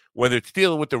 whether it's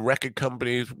dealing with the record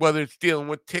companies, whether it's dealing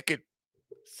with ticket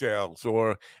sales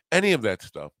or any of that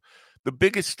stuff. The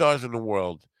biggest stars in the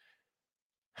world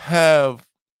have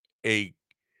a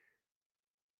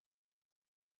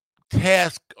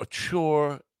task, a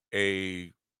chore,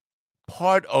 a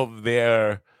part of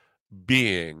their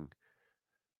being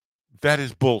that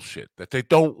is bullshit, that they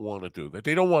don't want to do, that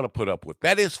they don't want to put up with.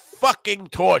 That is fucking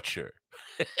torture.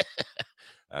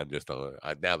 I'm just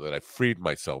now that I've freed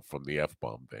myself from the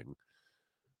F-bomb thing.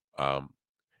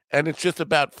 And it's just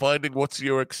about finding what's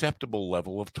your acceptable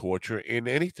level of torture in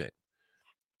anything.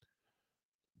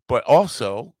 But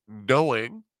also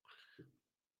knowing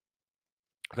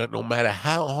that no matter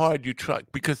how hard you try,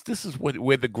 because this is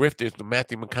where the grift is, the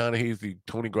Matthew McConaughey's, the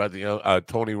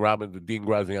Tony Robbins, the Dean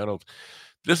Graziano's,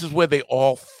 this is where they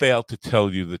all fail to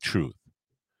tell you the truth.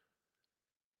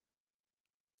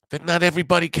 That not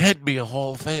everybody can be a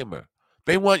Hall of Famer.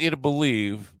 They want you to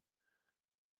believe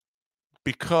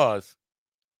because,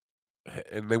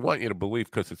 and they want you to believe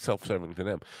because it's self-serving to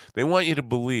them, they want you to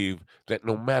believe that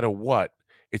no matter what,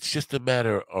 it's just a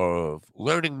matter of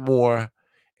learning more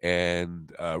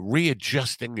and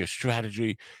readjusting your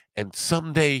strategy. And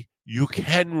someday you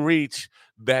can reach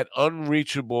that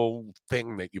unreachable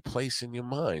thing that you place in your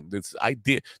mind, this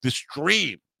idea, this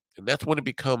dream. And that's when it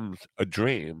becomes a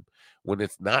dream, when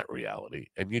it's not reality.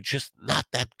 And you're just not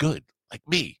that good. Like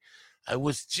me, I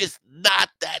was just not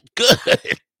that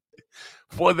good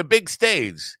for the big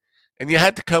stage. And you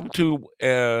had to come to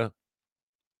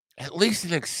at least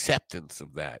an acceptance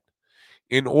of that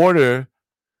in order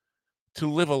to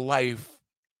live a life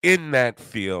in that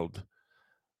field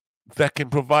that can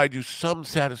provide you some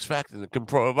satisfaction, that can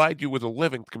provide you with a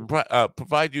living, can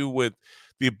provide you with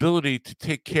the ability to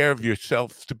take care of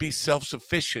yourself, to be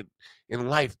self-sufficient in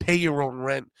life, pay your own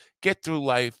rent, get through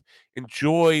life,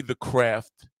 enjoy the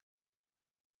craft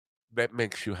that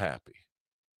makes you happy.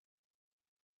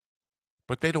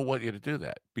 But they don't want you to do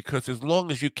that, because as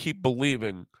long as you keep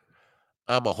believing,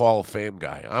 I'm a Hall of Fame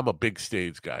guy, I'm a big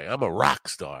stage guy, I'm a rock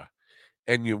star,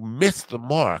 and you miss the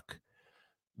mark,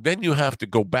 then you have to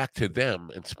go back to them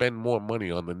and spend more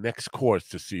money on the next course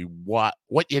to see what's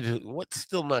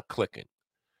still not clicking.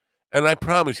 And I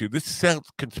promise you, this sounds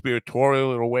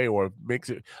conspiratorial in a way, or makes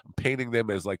it painting them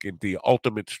as like the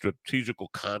ultimate strategical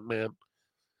con man.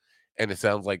 And it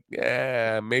sounds like,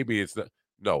 yeah, maybe it's not.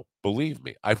 No, believe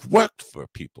me, I've worked for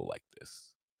people like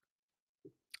this.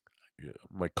 Yeah,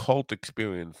 my cult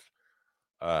experience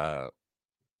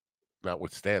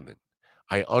notwithstanding,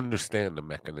 I understand the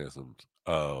mechanisms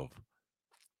of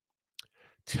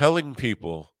telling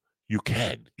people you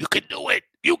can do it,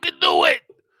 you can do it.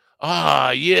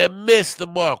 You missed the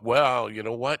mark. Well, you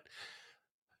know what?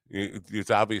 There's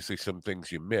obviously some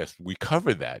things you missed. We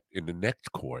cover that in the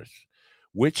next course,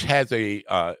 which has a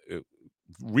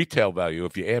retail value.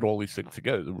 If you add all these things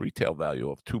together, the retail value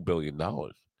of $2 billion,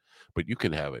 but you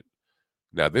can have it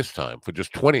Now this time for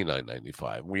just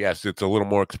 $29.95. Yes, it's a little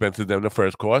more expensive than the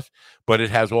first course, but it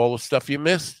has all the stuff you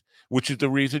missed, which is the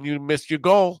reason you missed your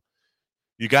goal.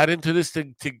 You got into this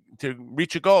to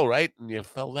reach a goal, right? And you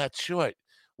fell that short.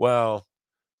 Well,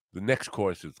 the next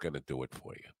course is going to do it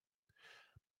for you.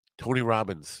 Tony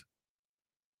Robbins,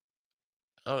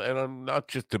 and I'm not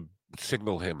just to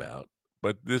single him out,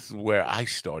 but this is where I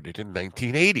started in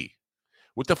 1980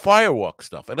 with the firewalk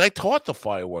stuff. And I taught the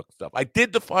firewalk stuff. I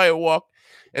did the firewalk,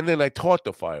 and then I taught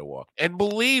the firewalk and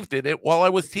believed in it while I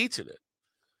was teaching it.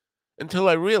 Until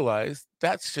I realized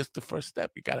that's just the first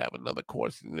step. You got to have another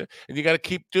course in there, and you got to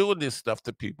keep doing this stuff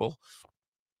to people.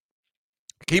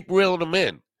 Keep reeling them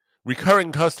in.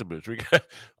 Recurring customers,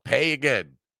 pay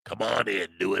again. Come on in,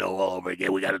 do it all over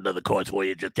again. We got another course for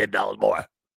you, just $10 more.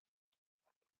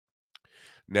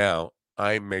 Now,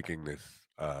 I'm making this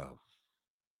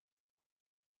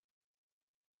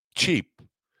cheap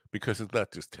because it's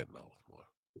not just $10 more.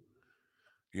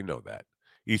 You know that.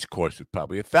 Each course is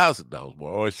probably $1,000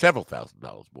 more or several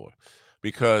 $1,000s more,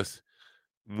 because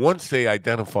once they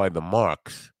identify the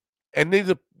marks, and these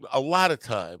are a lot of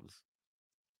times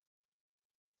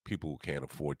people who can't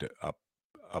afford to a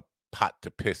pot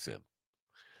to piss in.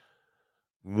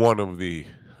 One of the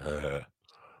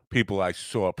people I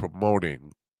saw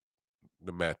promoting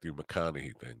the Matthew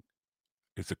McConaughey thing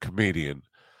is a comedian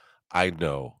I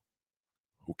know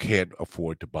who can't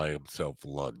afford to buy himself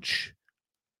lunch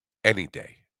any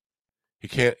day.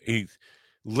 He's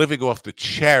living off the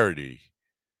charity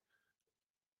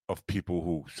of people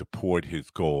who support his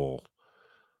goal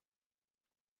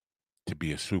to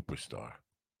be a superstar.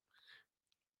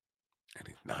 And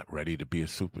he's not ready to be a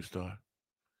superstar.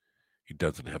 He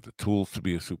doesn't have the tools to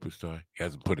be a superstar. He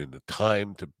hasn't put in the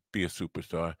time to be a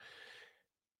superstar.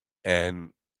 And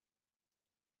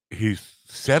he's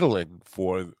settling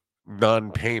for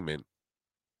non-payment,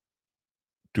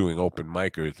 doing open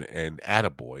micers and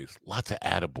attaboys, lots of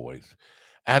attaboys.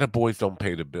 Attaboys don't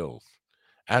pay the bills.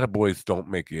 Attaboys don't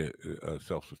make you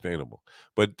self-sustainable.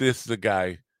 But this is a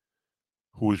guy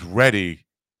who is ready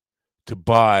to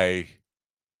buy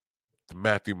the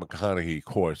Matthew McConaughey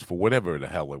course for whatever the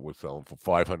hell it was selling for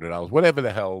 $500. Whatever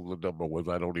the hell the number was,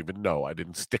 I don't even know. I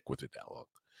didn't stick with it that long.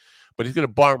 But he's going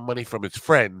to borrow money from his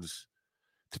friends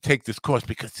to take this course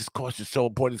because this course is so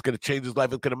important. It's going to change his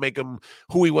life. It's going to make him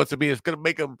who he wants to be. It's going to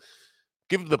make him,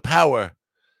 give him the power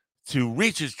to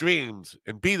reach his dreams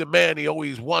and be the man he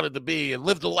always wanted to be and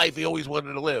live the life he always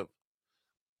wanted to live.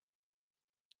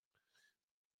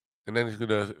 And then he's going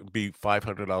to be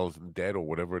 $500 in debt or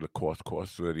whatever the course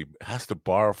costs, so that he has to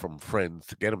borrow from friends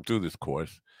to get him through this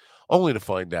course, only to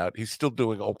find out he's still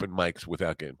doing open mics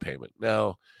without getting payment.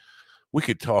 Now, we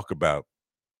could talk about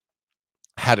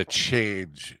how to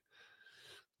change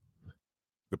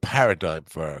the paradigm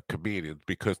for comedians,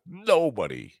 because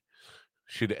nobody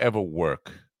should ever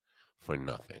work for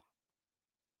nothing.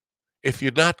 If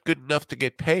you're not good enough to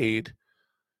get paid,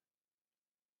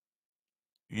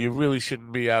 you really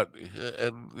shouldn't be out.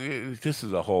 And this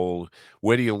is a whole,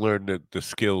 where do you learn the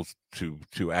skills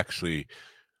to actually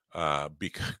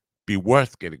be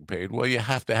worth getting paid? Well, you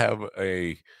have to have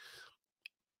a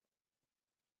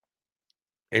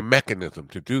mechanism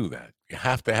to do that. You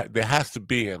have to there has to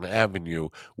be an avenue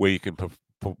where you can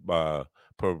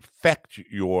perfect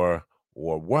your,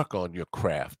 or work on your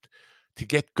craft to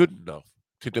get good enough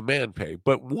to demand pay.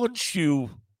 But once you,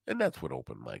 and that's what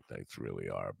open mic nights really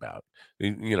are about,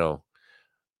 you know.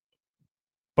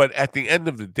 But at the end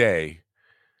of the day,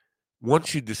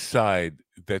 once you decide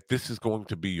that this is going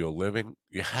to be your living,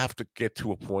 you have to get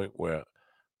to a point where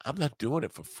I'm not doing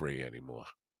it for free anymore.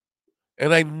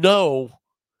 And I know,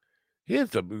 here's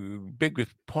the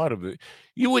biggest part of it.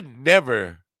 You would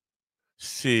never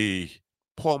see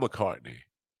Paul McCartney,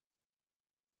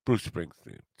 Bruce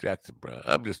Springsteen, Jackson Brown.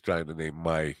 I'm just trying to name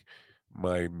my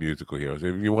musical heroes.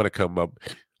 If you want to come up,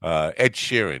 Ed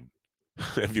Sheeran,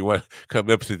 if you want to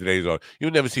come up to today's audience,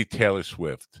 you'll never see Taylor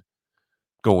Swift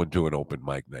going to an open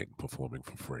mic night and performing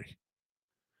for free.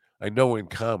 I know in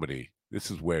comedy,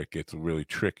 this is where it gets really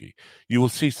tricky. You will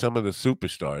see some of the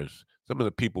superstars, some of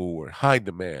the people who are high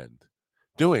demand,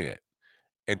 doing it.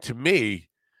 And to me,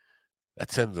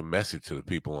 that sends a message to the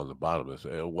people on the bottom that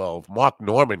say, well, if Mark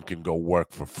Norman can go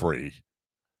work for free,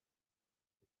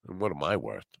 then what am I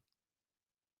worth?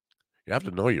 You have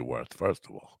to know your worth, first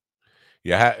of all.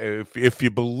 If you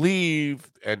believe,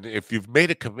 and if you've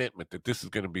made a commitment that this is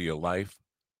going to be your life,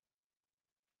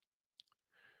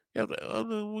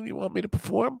 when you want me to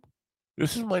perform,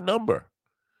 this is my number.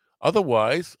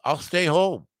 Otherwise, I'll stay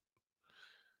home.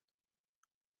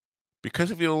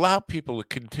 Because if you allow people to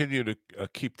continue to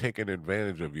keep taking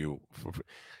advantage of you,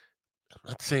 I'm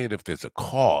not saying if there's a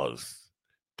cause,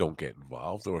 don't get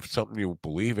involved, or if something you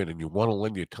believe in and you want to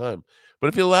lend your time. But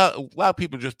if you allow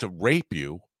people just to rape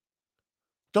you,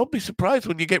 don't be surprised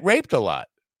when you get raped a lot.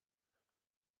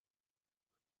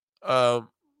 Um,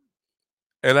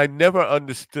 and I never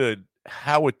understood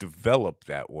how it developed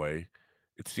that way.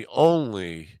 It's the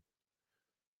only,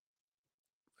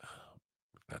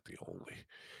 not the only,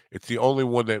 it's the only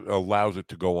one that allows it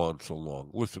to go on so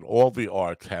long. Listen, all the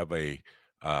arts have a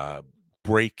uh,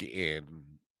 break-in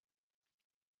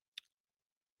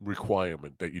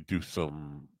requirement that you do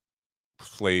some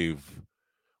slave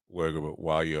work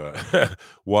while you're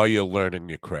while you're learning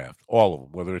your craft. All of them,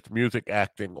 whether it's music,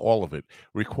 acting, all of it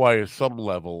requires some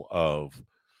level of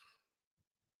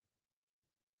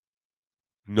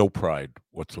no pride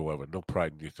whatsoever, no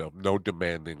pride in yourself, no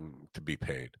demanding to be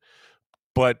paid.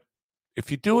 But if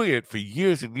you're doing it for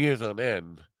years and years on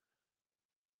end,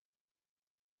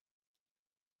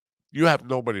 you have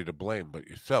nobody to blame but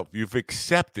yourself. You've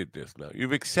accepted this now.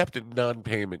 You've accepted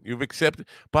non-payment. You've accepted.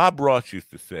 Bob Ross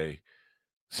used to say,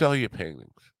 "Sell your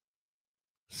paintings.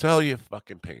 Sell your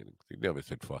fucking paintings." He never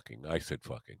said fucking. I said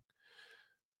fucking.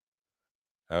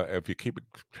 If you keep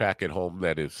track at home,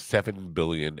 that is 7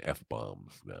 billion f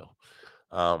bombs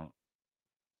now.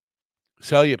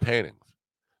 Sell your paintings.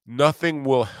 Nothing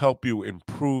will help you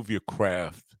improve your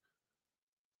craft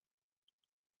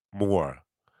more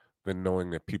than knowing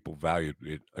that people valued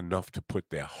it enough to put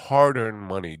their hard-earned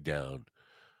money down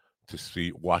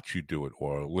to watch you do it,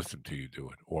 or listen to you do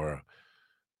it, or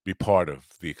be part of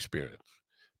the experience.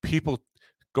 People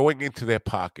going into their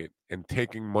pocket and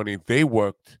taking money they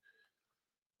worked.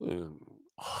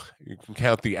 You can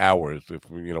count the hours if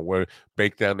we're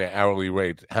bake down their hourly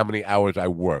rates. How many hours I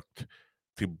worked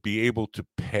to be able to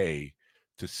pay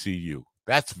to see you.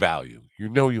 That's value.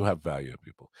 You have value,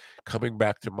 people. Coming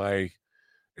back to my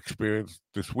experience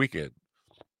this weekend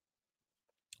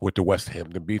with the West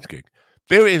Hampton Beach gig,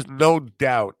 there is no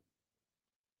doubt,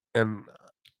 and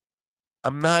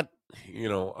I'm not,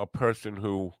 a person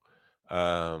who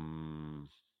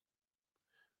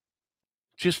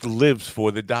just lives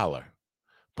for the dollar.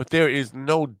 But there is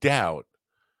no doubt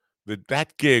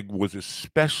that gig was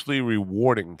especially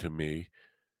rewarding to me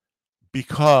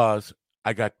because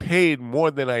I got paid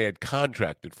more than I had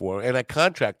contracted for, and I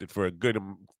contracted for a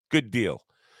good deal.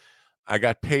 I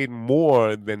got paid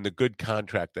more than the good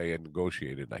contract I had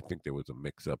negotiated. I think there was a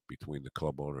mix-up between the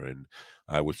club owner and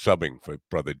I was subbing for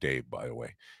Brother Dave, by the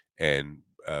way, and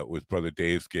it was Brother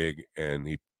Dave's gig, and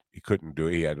he couldn't do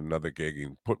it. He had another gig. He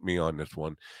put me on this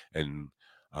one, and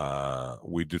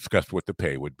we discussed what the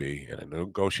pay would be, and I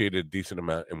negotiated a decent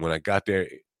amount. And when I got there,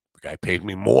 the guy paid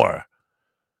me more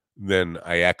than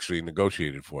I actually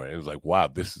negotiated for. It was like, wow,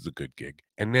 this is a good gig.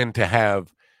 And then to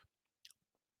have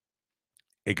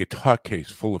a guitar case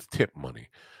full of tip money.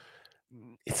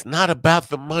 It's not about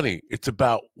the money. It's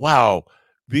about, wow,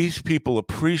 these people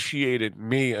appreciated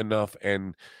me enough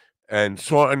and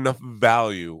saw enough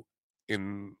value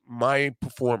in my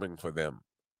performing for them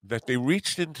that they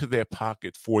reached into their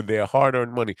pocket for their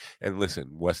hard-earned money. And listen,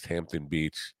 West Hampton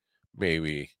Beach,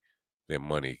 maybe their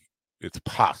money, it's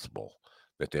possible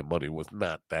that their money was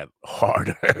not that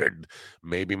hard-earned.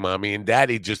 Maybe mommy and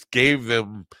daddy just gave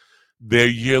them their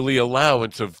yearly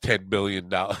allowance of $10 billion.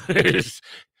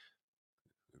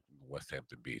 West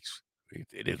Hampton Beach.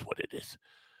 It is what it is.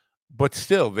 But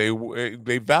still,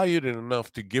 they valued it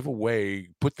enough to give away,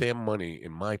 put their money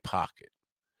in my pocket.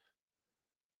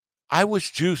 I was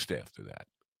juiced after that.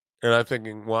 And I'm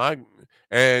thinking,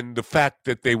 and the fact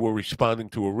that they were responding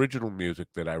to original music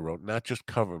that I wrote, not just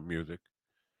cover music,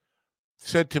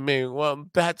 said to me, well,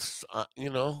 that's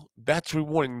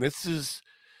rewarding. It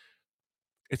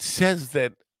says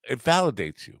that it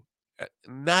validates you,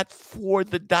 not for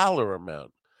the dollar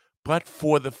amount, but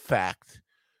for the fact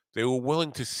they were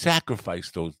willing to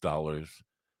sacrifice those dollars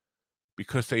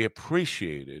because they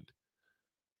appreciated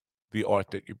the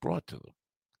art that you brought to them.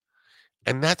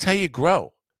 And that's how you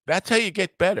grow. That's how you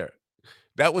get better.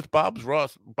 That was Bob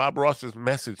Ross's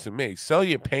message to me. Sell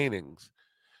your paintings,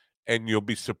 and you'll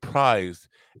be surprised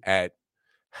at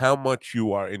how much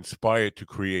you are inspired to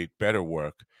create better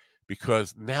work,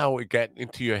 because now it got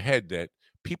into your head that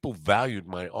people valued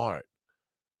my art.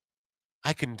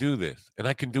 I can do this, and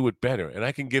I can do it better, and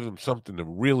I can give them something to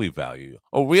really value.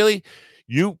 Oh, really?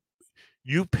 You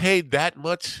paid that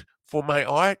much for my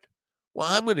art? Well,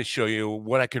 I'm going to show you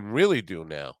what I can really do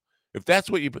now. If that's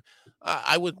what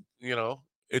I would,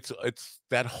 it's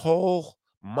that whole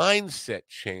mindset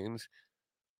change.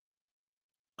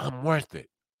 I'm worth it.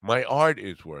 My art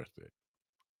is worth it.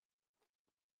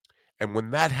 And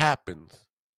when that happens,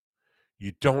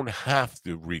 You don't have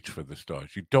to reach for the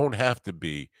stars. You don't have to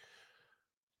be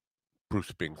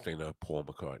Bruce Springsteen or Paul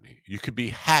McCartney. You could be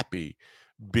happy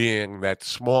being that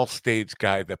small stage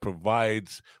guy that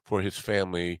provides for his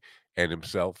family and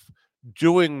himself,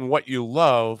 doing what you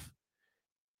love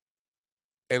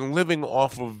and living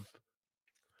off of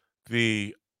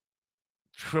the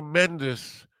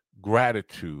tremendous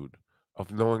gratitude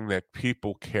of knowing that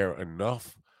people care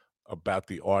enough about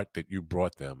the art that you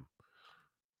brought them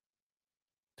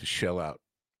to shell out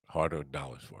hard-earned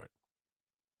dollars for it.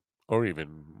 Or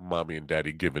even mommy and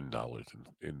daddy giving dollars,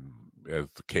 in as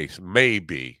the case may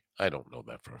be. I don't know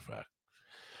that for a fact.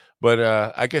 But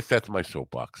I guess that's my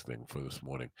soapbox thing for this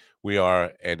morning. We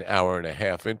are an hour and a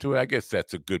half into it. I guess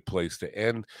that's a good place to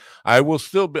end. I'm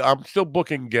still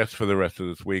booking guests for the rest of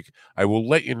this week. I will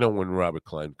let you know when Robert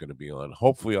Klein's going to be on.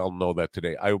 Hopefully I'll know that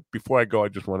today. Before I go, I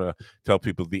just want to tell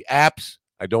people the apps.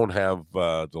 I don't have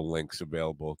the links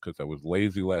available because I was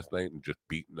lazy last night and just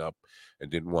beaten up and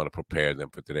didn't want to prepare them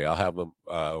for today. I'll have them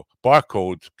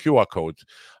barcodes, QR codes,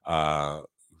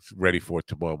 ready for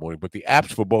tomorrow morning. But the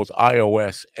apps for both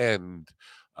iOS and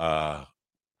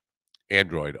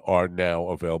Android are now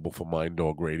available for Mind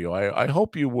Dog Radio. I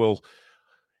hope you will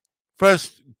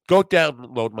first go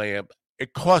download my app.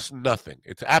 It costs nothing.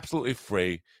 It's absolutely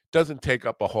free. Doesn't take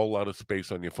up a whole lot of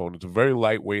space on your phone. It's a very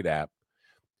lightweight app.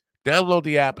 Download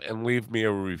the app and leave me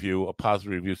a review, a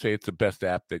positive review. Say it's the best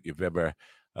app that you've ever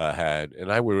had.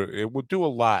 And it will do a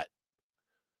lot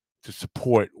to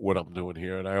support what I'm doing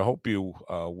here. And I hope you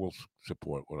will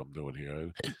support what I'm doing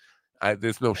here.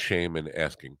 There's no shame in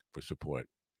asking for support.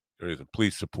 There isn't.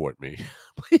 Please support me.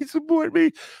 Please support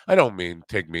me. I don't mean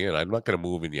take me in. I'm not going to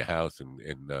move in your house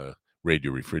and raid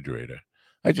your refrigerator.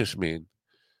 I just mean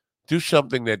do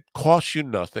something that costs you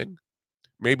nothing,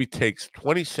 maybe takes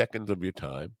 20 seconds of your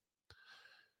time,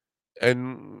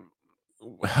 and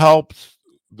helps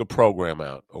the program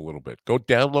out a little bit. Go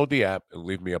download the app and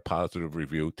leave me a positive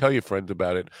review. Tell your friends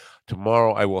about it.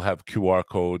 Tomorrow I will have QR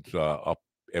codes up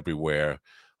everywhere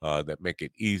that make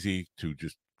it easy to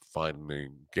just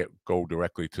go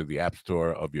directly to the app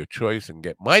store of your choice and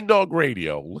get Mind Dog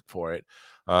Radio. Look for it.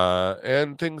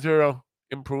 And things are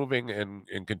improving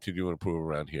and continue to improve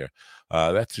around here.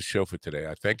 That's the show for today.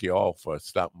 I thank you all for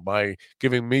stopping by,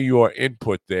 giving me your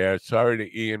input there. Sorry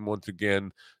to Ian once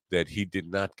again that he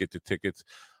did not get the tickets.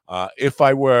 If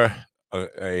I were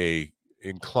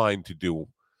inclined to do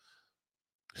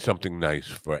something nice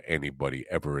for anybody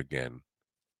ever again,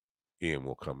 Ian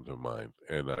will come to mind.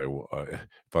 And I will,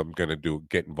 if I'm going to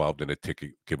get involved in a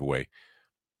ticket giveaway,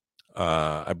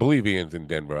 I believe Ian's in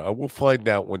Denver. I will find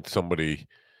out when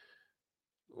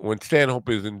Stanhope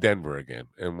is in Denver again,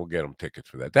 and we'll get him tickets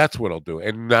for that. That's what I'll do,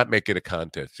 and not make it a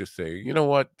contest. Just say, you know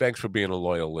what? Thanks for being a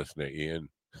loyal listener, Ian.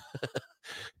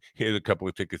 Here's a couple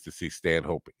of tickets to see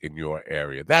Stanhope in your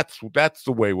area. That's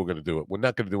the way we're going to do it. We're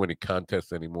not going to do any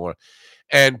contests anymore.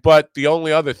 But the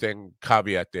only other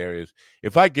caveat there is,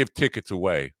 if I give tickets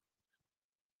away,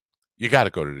 you got to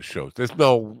go to the shows. There's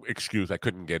no excuse I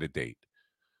couldn't get a date,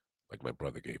 like my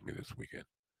brother gave me this weekend.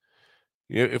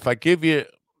 If I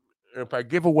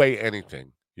give away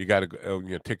anything, you got to go,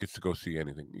 tickets to go see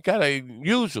anything. You got to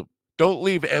use them. Don't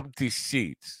leave empty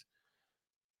seats.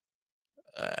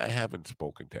 I haven't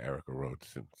spoken to Erica Rhodes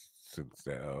since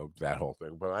that whole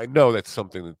thing, but I know that's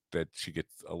something that she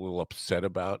gets a little upset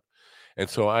about, and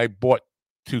so I bought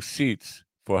 2 seats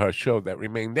for her show that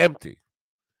remained empty.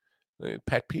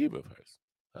 Pet peeve of hers.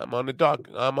 I'm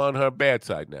on her bad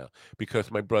side now because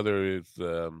my brother is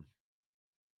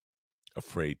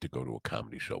afraid to go to a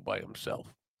comedy show by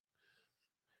himself.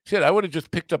 Shit, I would have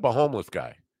just picked up a homeless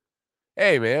guy.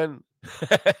 Hey, man,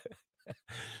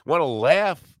 want to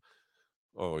laugh?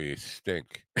 Oh, you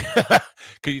stink.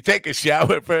 Can you take a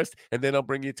shower first, and then I'll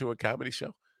bring you to a comedy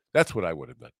show? That's what I would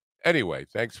have done. Anyway,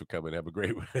 thanks for coming. Have a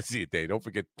great rest of your day. Don't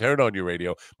forget to turn on your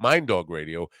radio, Mind Dog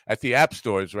Radio, at the app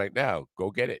stores right now. Go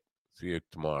get it. See you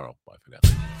tomorrow. Bye for now.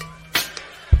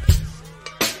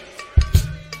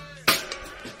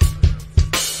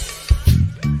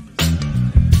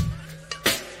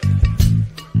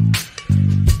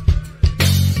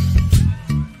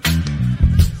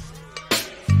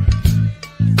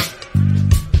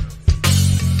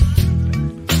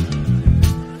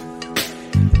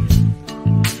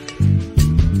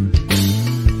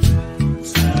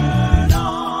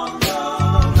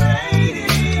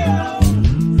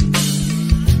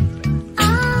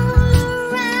 I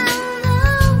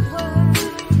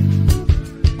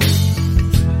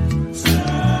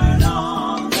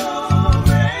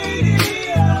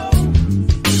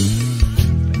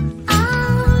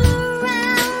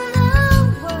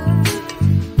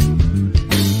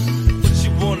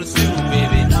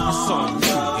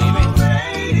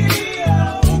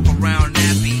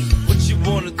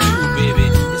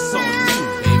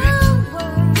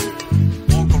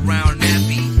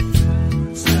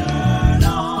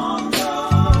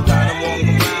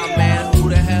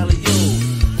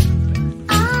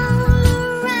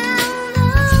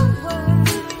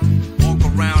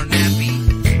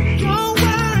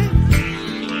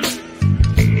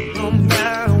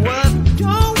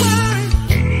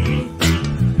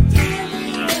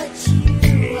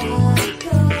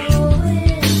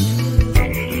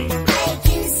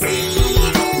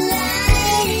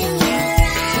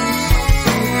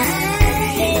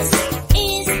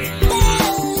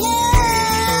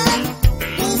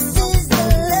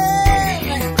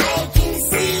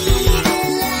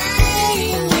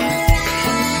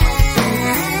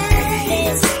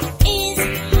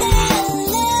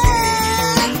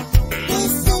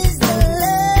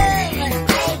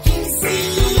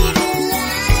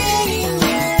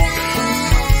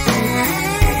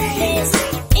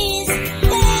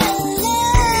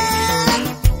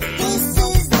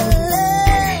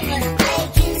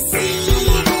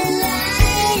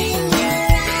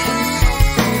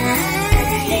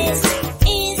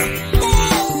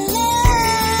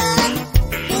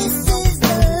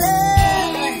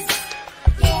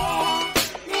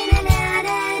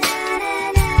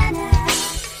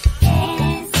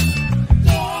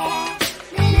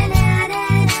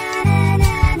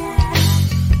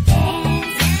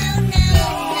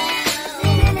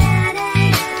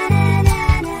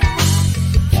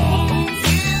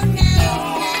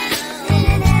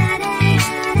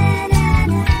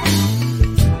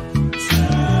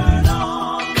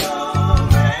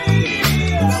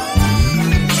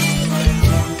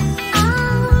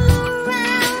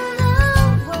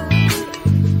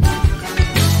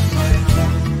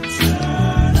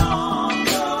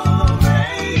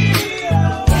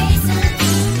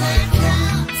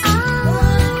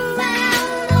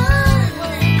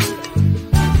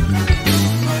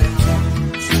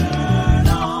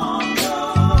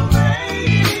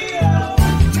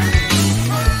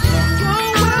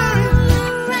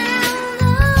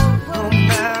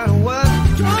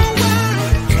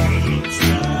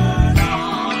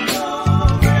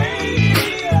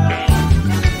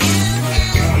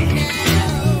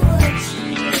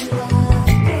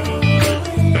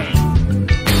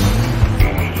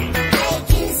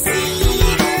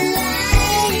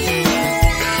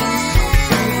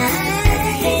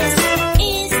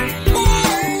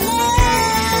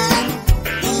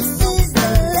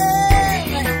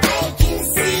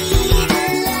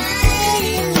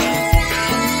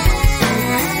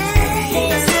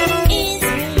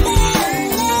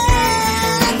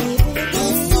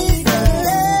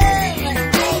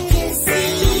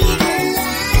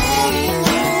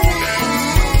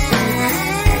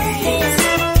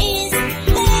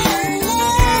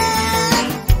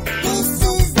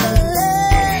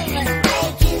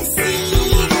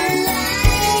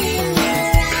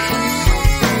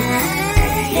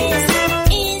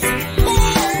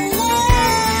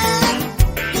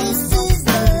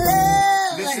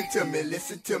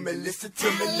me, listen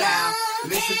to me now.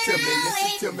 Listen to me,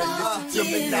 listen to me, listen to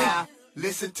me now.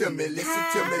 Listen to me, listen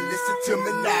to me, listen to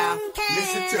me now.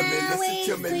 Listen to me, listen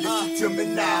to me, listen to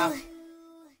me now.